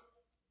now.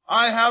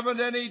 I haven't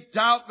any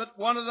doubt that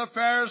one of the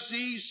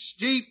Pharisees,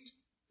 steeped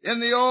in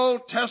the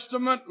Old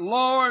Testament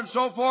law and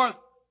so forth,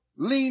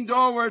 leaned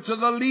over to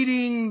the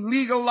leading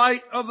legal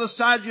light of the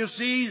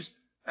Sadducees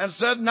and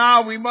said,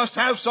 now we must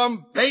have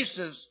some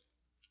basis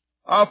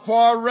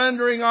for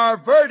rendering our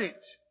verdict.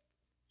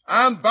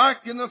 And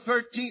back in the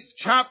 13th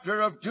chapter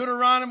of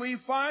Deuteronomy,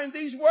 we find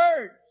these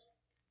words.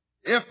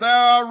 If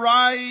there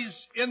arise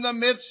in the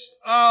midst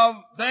of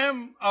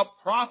them a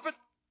prophet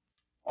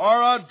or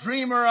a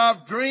dreamer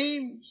of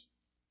dreams,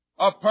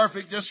 a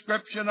perfect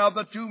description of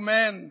the two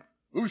men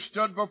who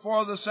stood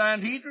before the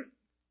Sanhedrin,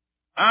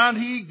 and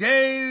he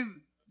gave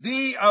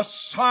thee a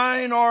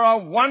sign or a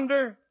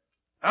wonder,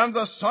 and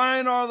the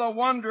sign or the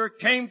wonder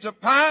came to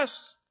pass.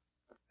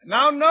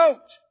 Now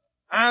note,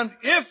 and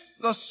if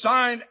the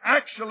sign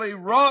actually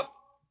wrought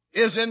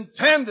is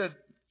intended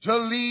to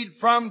lead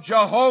from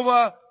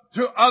Jehovah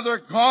to other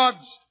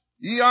gods,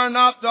 ye are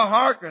not to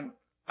hearken,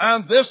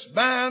 and this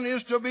man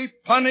is to be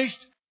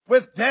punished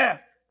with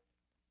death.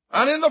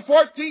 And in the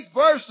 14th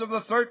verse of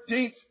the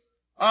 13th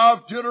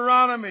of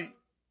Deuteronomy,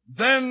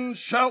 then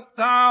shalt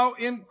thou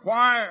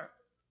inquire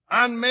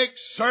and make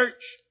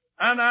search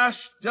and ask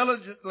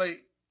diligently,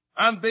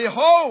 and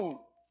behold,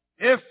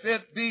 if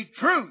it be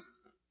truth,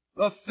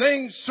 the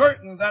thing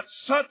certain that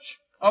such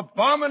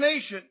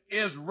abomination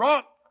is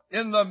wrought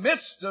in the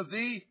midst of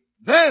thee,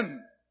 then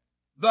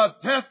the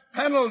death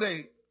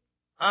penalty.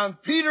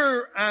 And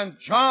Peter and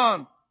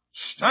John,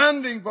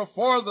 standing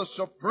before the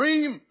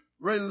supreme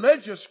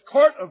religious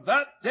court of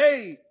that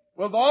day,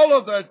 with all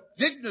of their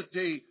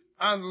dignity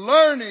and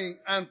learning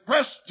and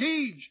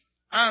prestige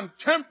and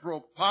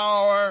temporal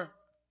power,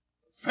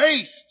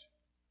 faced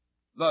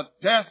the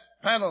death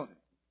penalty.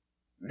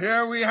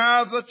 Here we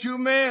have the two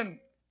men,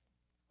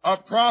 a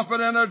prophet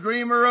and a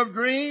dreamer of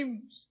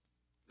dreams.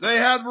 They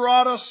had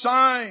wrought a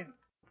sign,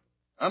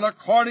 and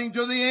according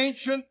to the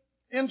ancient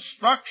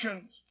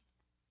instructions,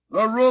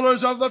 the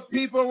rulers of the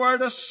people were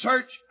to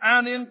search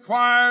and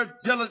inquire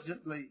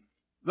diligently.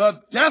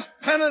 The death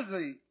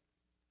penalty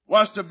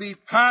was to be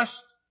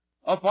passed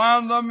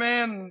upon the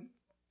men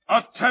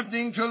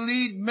attempting to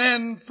lead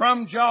men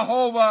from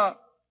Jehovah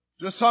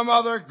to some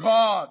other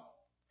god.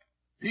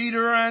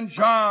 Peter and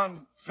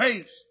John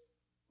faced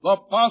the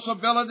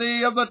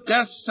possibility of the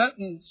death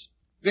sentence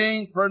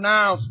being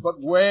pronounced. But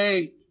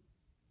wait,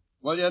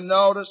 will you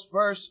notice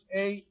verse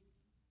 8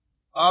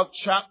 of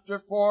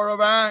chapter 4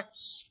 of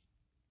Acts?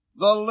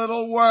 The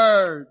little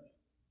word,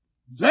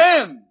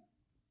 then.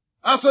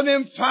 That's an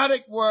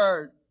emphatic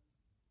word.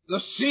 The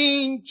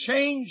scene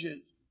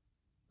changes.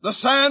 The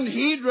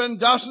Sanhedrin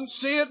doesn't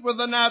see it with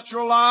the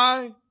natural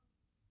eye.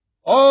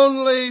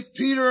 Only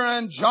Peter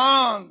and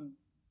John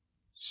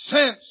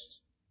sensed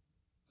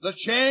the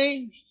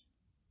change.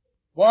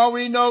 For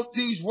we note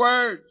these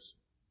words,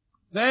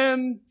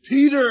 then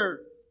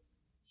Peter,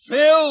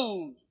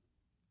 filled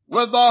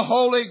with the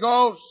Holy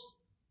Ghost,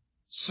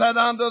 said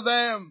unto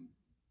them,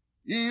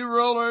 ye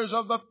rulers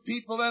of the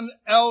people and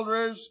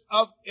elders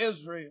of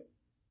Israel.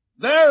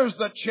 There's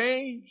the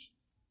change.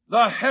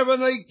 The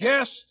heavenly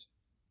guest,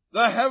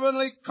 the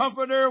heavenly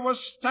comforter was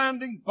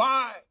standing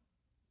by.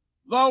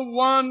 The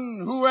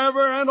one who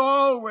ever and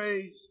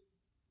always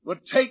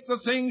would take the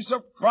things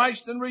of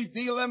Christ and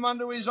reveal them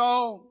unto his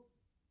own.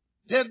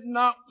 Did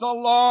not the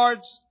Lord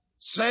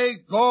say,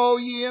 go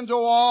ye into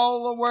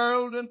all the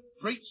world and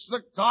preach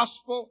the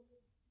gospel?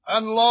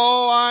 And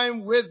lo,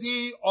 I'm with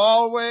ye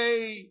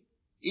always,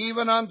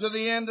 even unto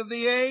the end of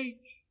the age.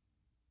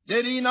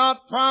 Did he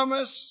not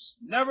promise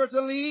never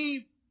to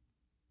leave,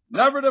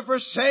 never to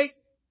forsake?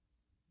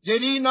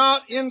 Did he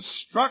not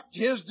instruct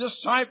his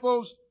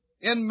disciples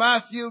in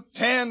Matthew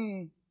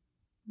 17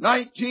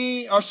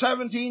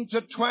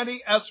 to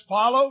 20 as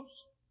follows?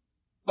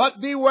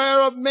 But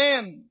beware of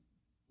men,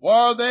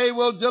 for they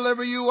will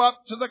deliver you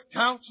up to the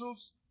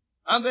councils,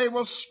 and they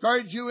will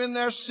scourge you in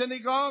their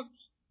synagogues.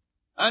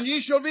 And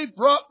ye shall be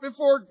brought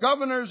before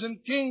governors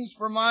and kings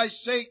for my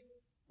sake,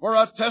 for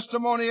a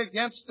testimony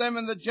against them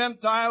and the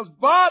Gentiles.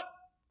 But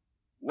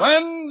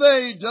when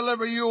they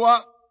deliver you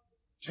up,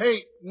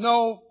 take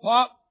no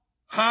thought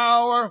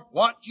how or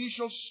what ye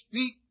shall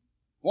speak,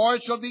 for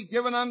it shall be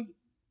given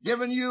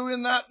you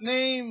in that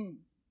name,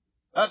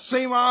 that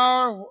same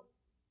hour,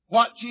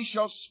 what ye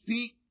shall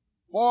speak.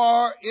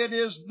 For it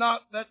is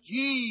not that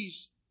ye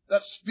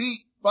that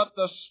speak, but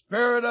the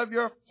Spirit of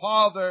your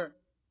Father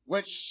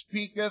which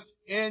speaketh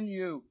in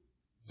you.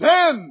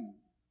 Then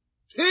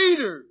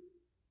Peter,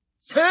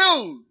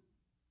 filled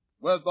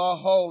with the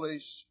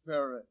Holy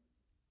Spirit,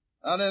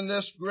 and in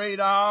this great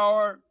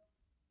hour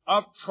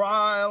of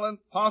trial and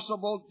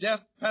possible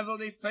death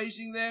penalty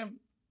facing them,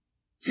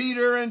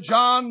 Peter and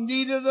John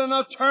needed an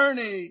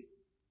attorney,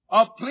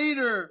 a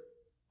pleader,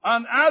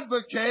 an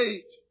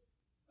advocate.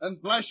 And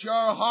bless your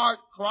heart,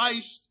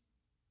 Christ,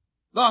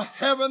 the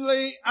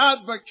heavenly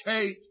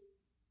advocate,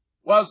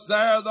 was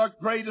there, the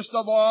greatest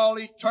of all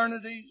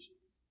eternities,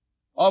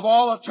 of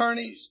all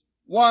attorneys,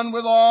 one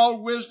with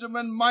all wisdom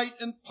and might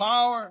and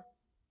power,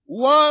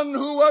 one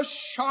who was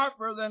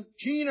sharper than,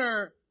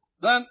 keener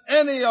than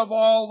any of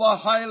all the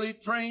highly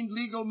trained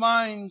legal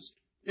minds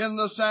in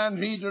the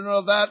Sanhedrin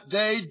of that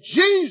day.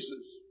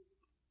 Jesus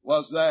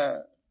was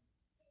there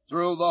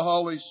through the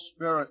Holy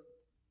Spirit.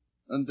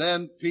 And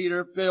then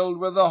Peter, filled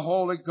with the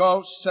Holy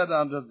Ghost, said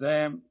unto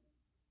them,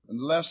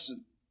 and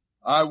listen,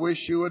 I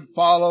wish you would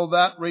follow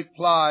that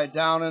reply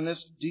down in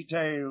its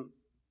detail.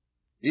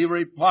 He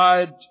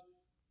replied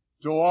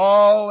to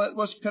all that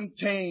was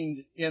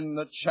contained in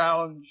the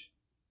challenge.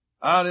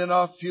 And in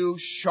a few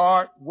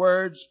short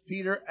words,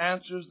 Peter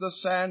answers the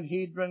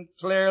Sanhedrin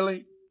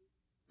clearly,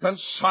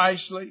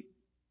 concisely,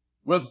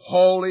 with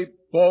holy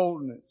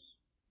boldness.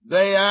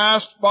 They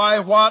asked, by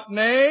what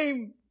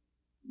name?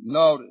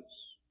 Notice,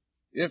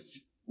 if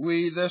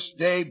we this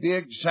day be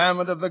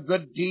examined of the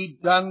good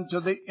deed done to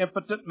the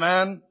impotent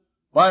man,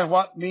 by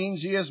what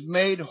means he is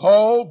made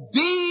whole, be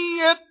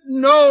it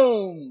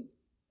known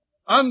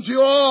unto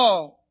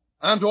all,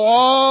 and to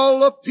all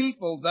the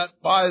people,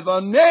 that by the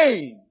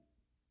name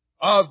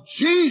of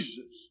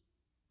Jesus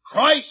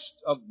Christ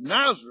of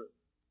Nazareth,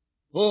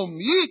 whom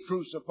ye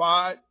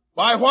crucified,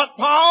 by what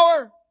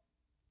power?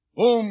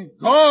 Whom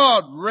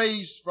God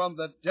raised from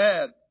the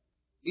dead,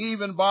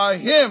 even by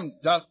him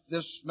doth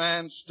this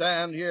man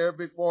stand here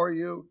before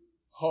you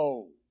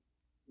whole.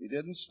 He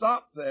didn't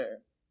stop there.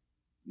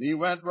 He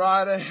went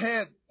right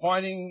ahead,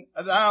 pointing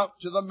it out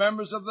to the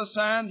members of the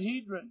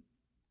Sanhedrin.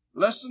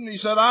 Listen, he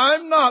said,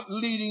 I'm not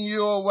leading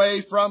you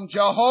away from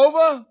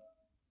Jehovah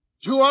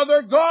to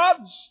other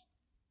gods,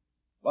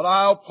 but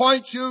I'll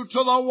point you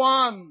to the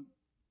one,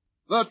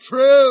 the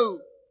true,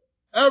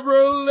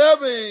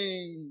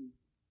 ever-living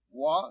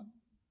one.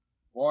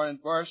 For in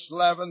verse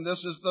 11,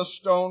 this is the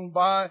stone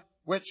by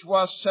which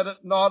was set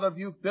at naught of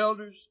you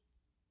builders,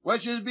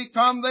 which is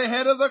become the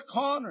head of the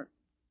corner.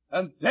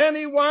 And then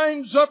he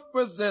winds up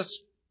with this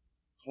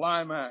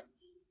climax.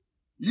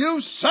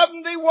 You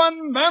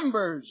 71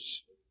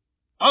 members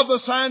of the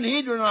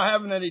Sanhedrin, I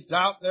haven't any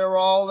doubt they were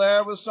all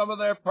there with some of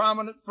their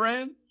prominent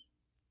friends.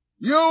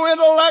 You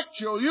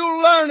intellectual,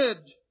 you learned,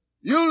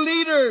 you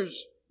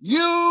leaders,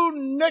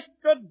 you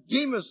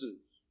Nicodemuses,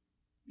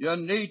 you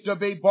need to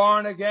be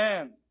born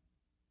again.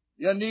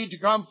 You need to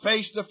come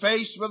face to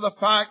face with the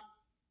fact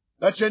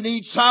that you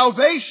need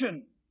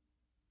salvation.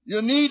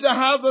 You need to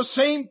have the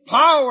same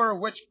power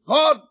which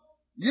God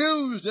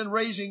used in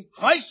raising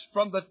Christ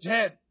from the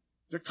dead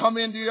to come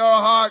into your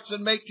hearts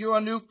and make you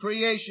a new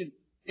creation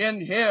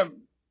in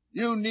Him.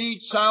 You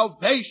need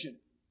salvation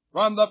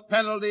from the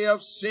penalty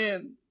of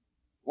sin.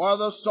 For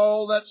the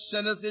soul that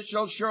sinneth, it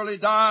shall surely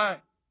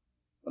die.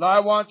 But I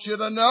want you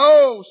to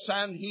know,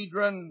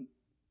 Sanhedrin,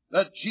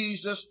 that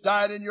Jesus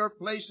died in your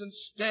place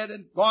instead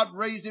and God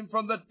raised him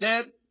from the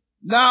dead?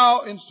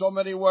 Now, in so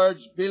many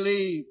words,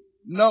 believe.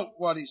 Note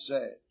what he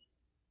says.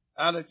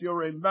 And if you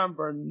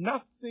remember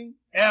nothing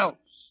else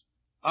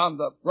on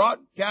the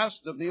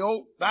broadcast of the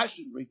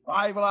old-fashioned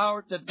revival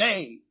hour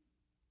today,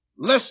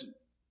 listen.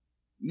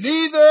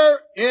 Neither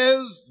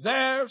is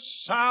there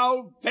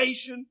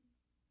salvation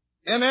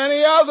in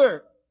any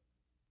other,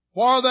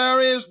 for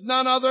there is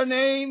none other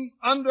name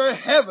under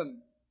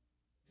heaven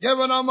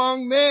given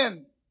among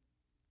men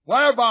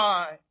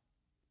whereby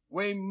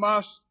we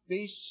must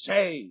be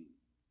saved.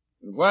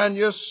 And when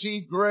you see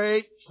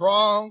great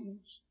throngs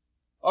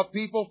of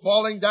people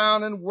falling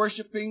down and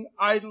worshiping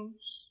idols,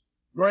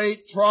 great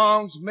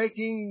throngs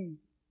making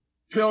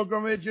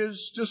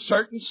pilgrimages to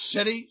certain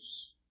cities,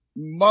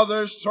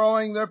 mothers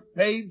throwing their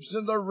babes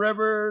in the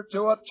river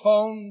to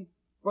atone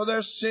for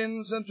their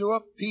sins and to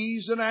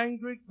appease an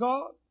angry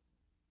God.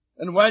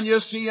 And when you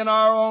see in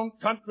our own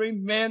country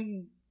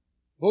men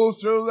who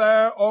through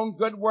their own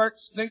good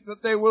works think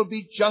that they will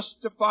be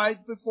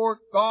justified before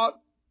God,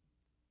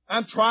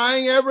 and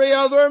trying every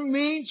other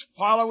means,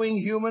 following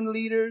human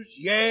leaders,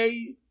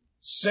 yea,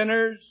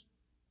 sinners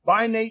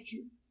by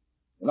nature.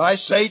 And I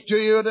say to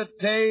you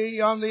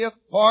today on the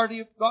authority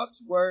of God's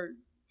Word,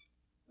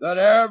 that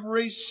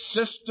every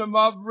system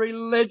of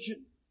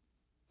religion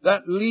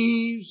that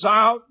leaves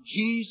out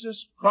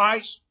Jesus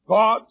Christ,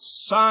 God's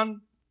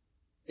Son,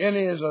 in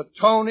His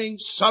atoning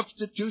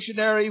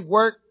substitutionary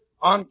work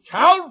on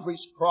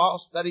Calvary's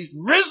cross, that He's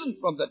risen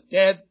from the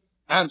dead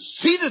and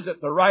seated at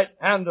the right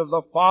hand of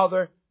the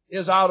Father,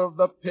 is out of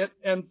the pit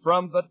and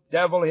from the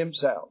devil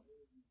himself.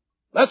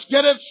 Let's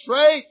get it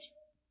straight.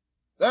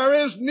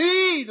 There is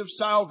need of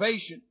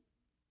salvation,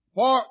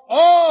 for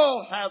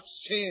all have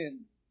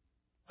sinned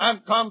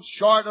and come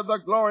short of the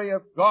glory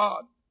of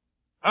God.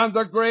 And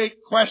the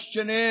great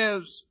question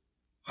is,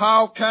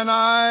 how can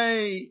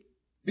I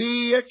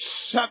be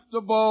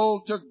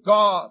acceptable to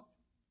God?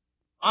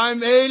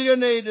 I'm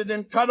alienated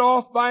and cut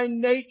off by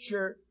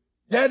nature,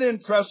 dead in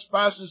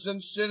trespasses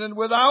and sin, and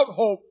without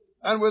hope,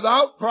 and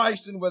without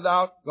Christ, and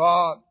without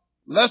God.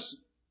 Listen,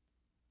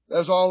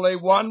 there's only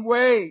one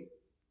way,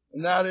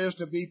 and that is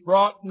to be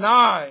brought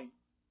nigh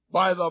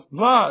by the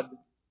blood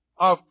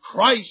of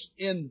Christ,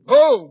 in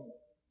whom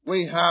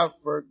we have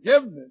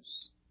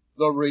forgiveness,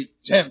 the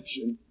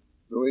redemption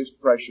through His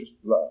precious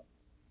blood.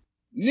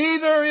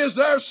 Neither is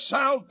there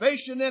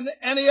salvation in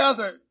any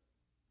other,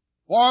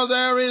 for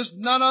there is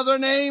none other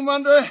name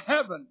under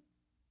heaven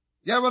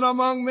given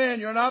among men.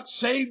 You're not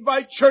saved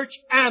by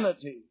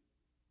churchianity.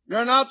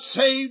 You're not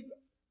saved,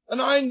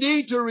 and I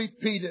need to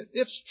repeat it.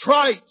 It's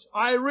trite.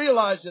 I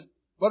realize it.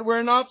 But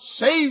we're not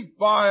saved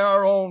by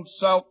our own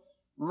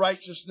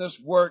self-righteousness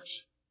works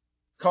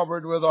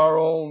covered with our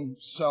own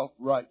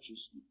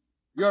self-righteousness.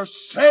 You're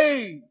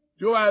saved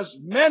to as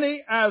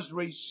many as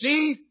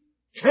receive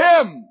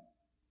Him.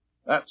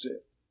 That's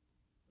it.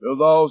 To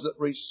those that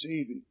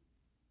receive Him,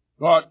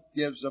 God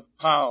gives a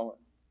power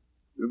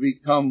to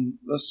become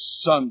the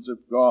sons of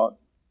God,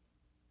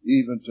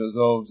 even to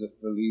those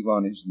that believe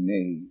on His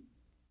name.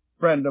 A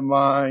friend of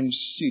mine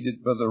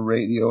seated by the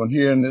radio and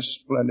here in this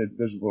splendid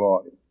visible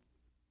audience,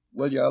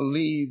 will you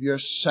leave your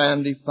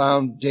sandy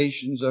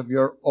foundations of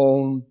your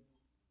own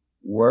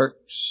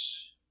works,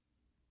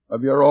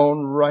 of your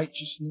own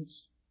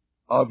righteousness,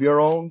 of your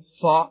own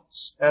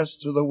thoughts as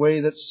to the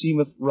way that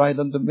seemeth right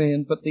unto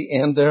men, but the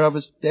end thereof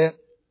is death?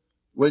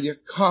 Will you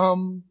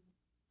come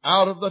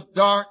out of the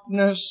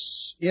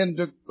darkness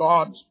into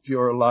God's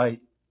pure light,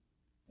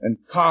 and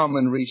come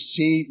and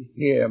receive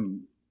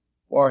Him?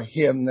 For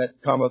him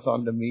that cometh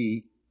unto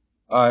me,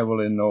 I will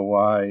in no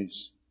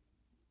wise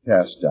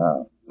cast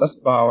out. Let's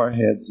bow our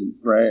heads in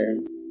prayer.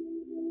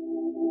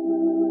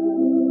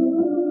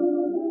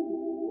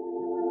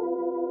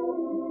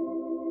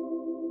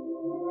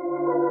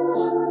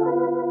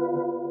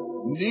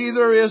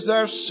 Neither is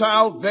there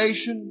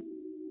salvation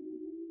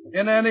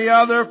in any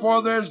other,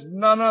 for there's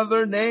none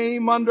other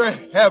name under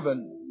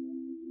heaven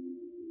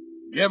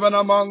given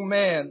among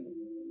men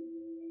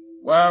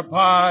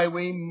whereby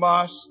we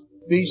must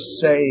be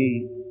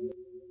saved.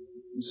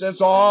 And since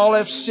all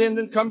have sinned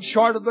and come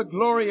short of the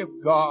glory of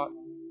God,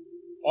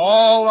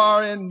 all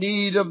are in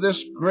need of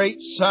this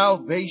great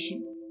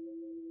salvation.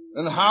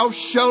 And how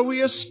shall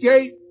we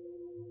escape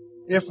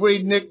if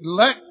we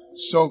neglect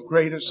so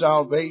great a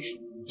salvation?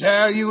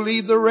 Dare you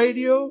leave the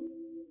radio?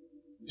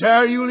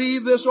 Dare you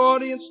leave this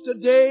audience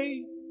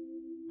today,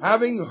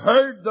 having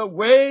heard the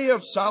way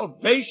of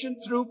salvation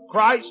through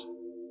Christ?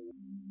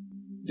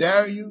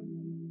 Dare you?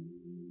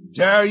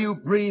 Dare you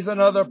breathe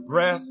another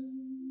breath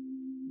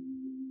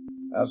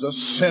as a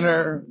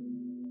sinner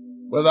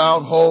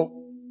without hope,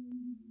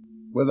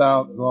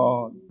 without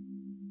God,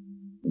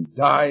 and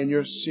die in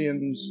your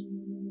sins,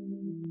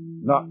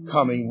 not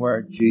coming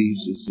where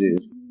Jesus is?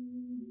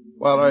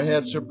 While our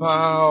heads are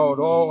bowed,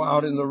 all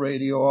out in the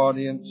radio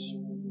audience,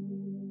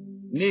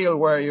 kneel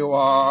where you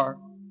are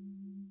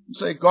and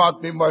say,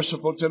 God, be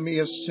merciful to me,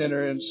 a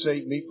sinner, and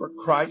save me for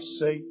Christ's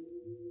sake.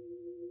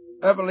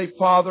 Heavenly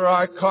Father,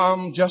 I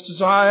come just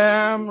as I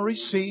am.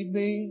 Receive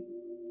me.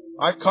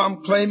 I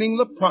come claiming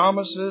the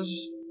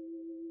promises.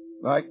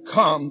 I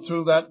come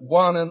through that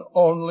one and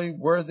only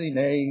worthy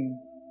name,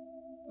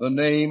 the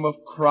name of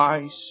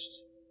Christ.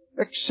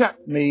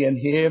 Accept me in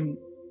Him.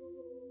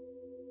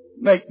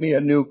 Make me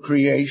a new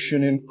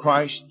creation in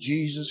Christ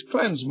Jesus.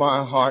 Cleanse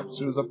my heart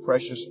through the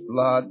precious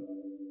blood.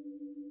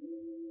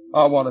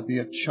 I want to be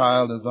a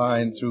child of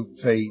Thine through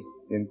faith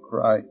in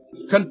Christ.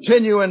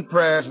 Continue in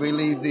prayer as we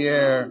leave the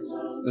air.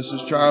 This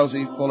is Charles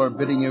E. Fuller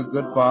bidding you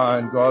goodbye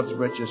and God's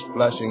richest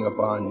blessing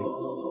upon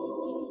you.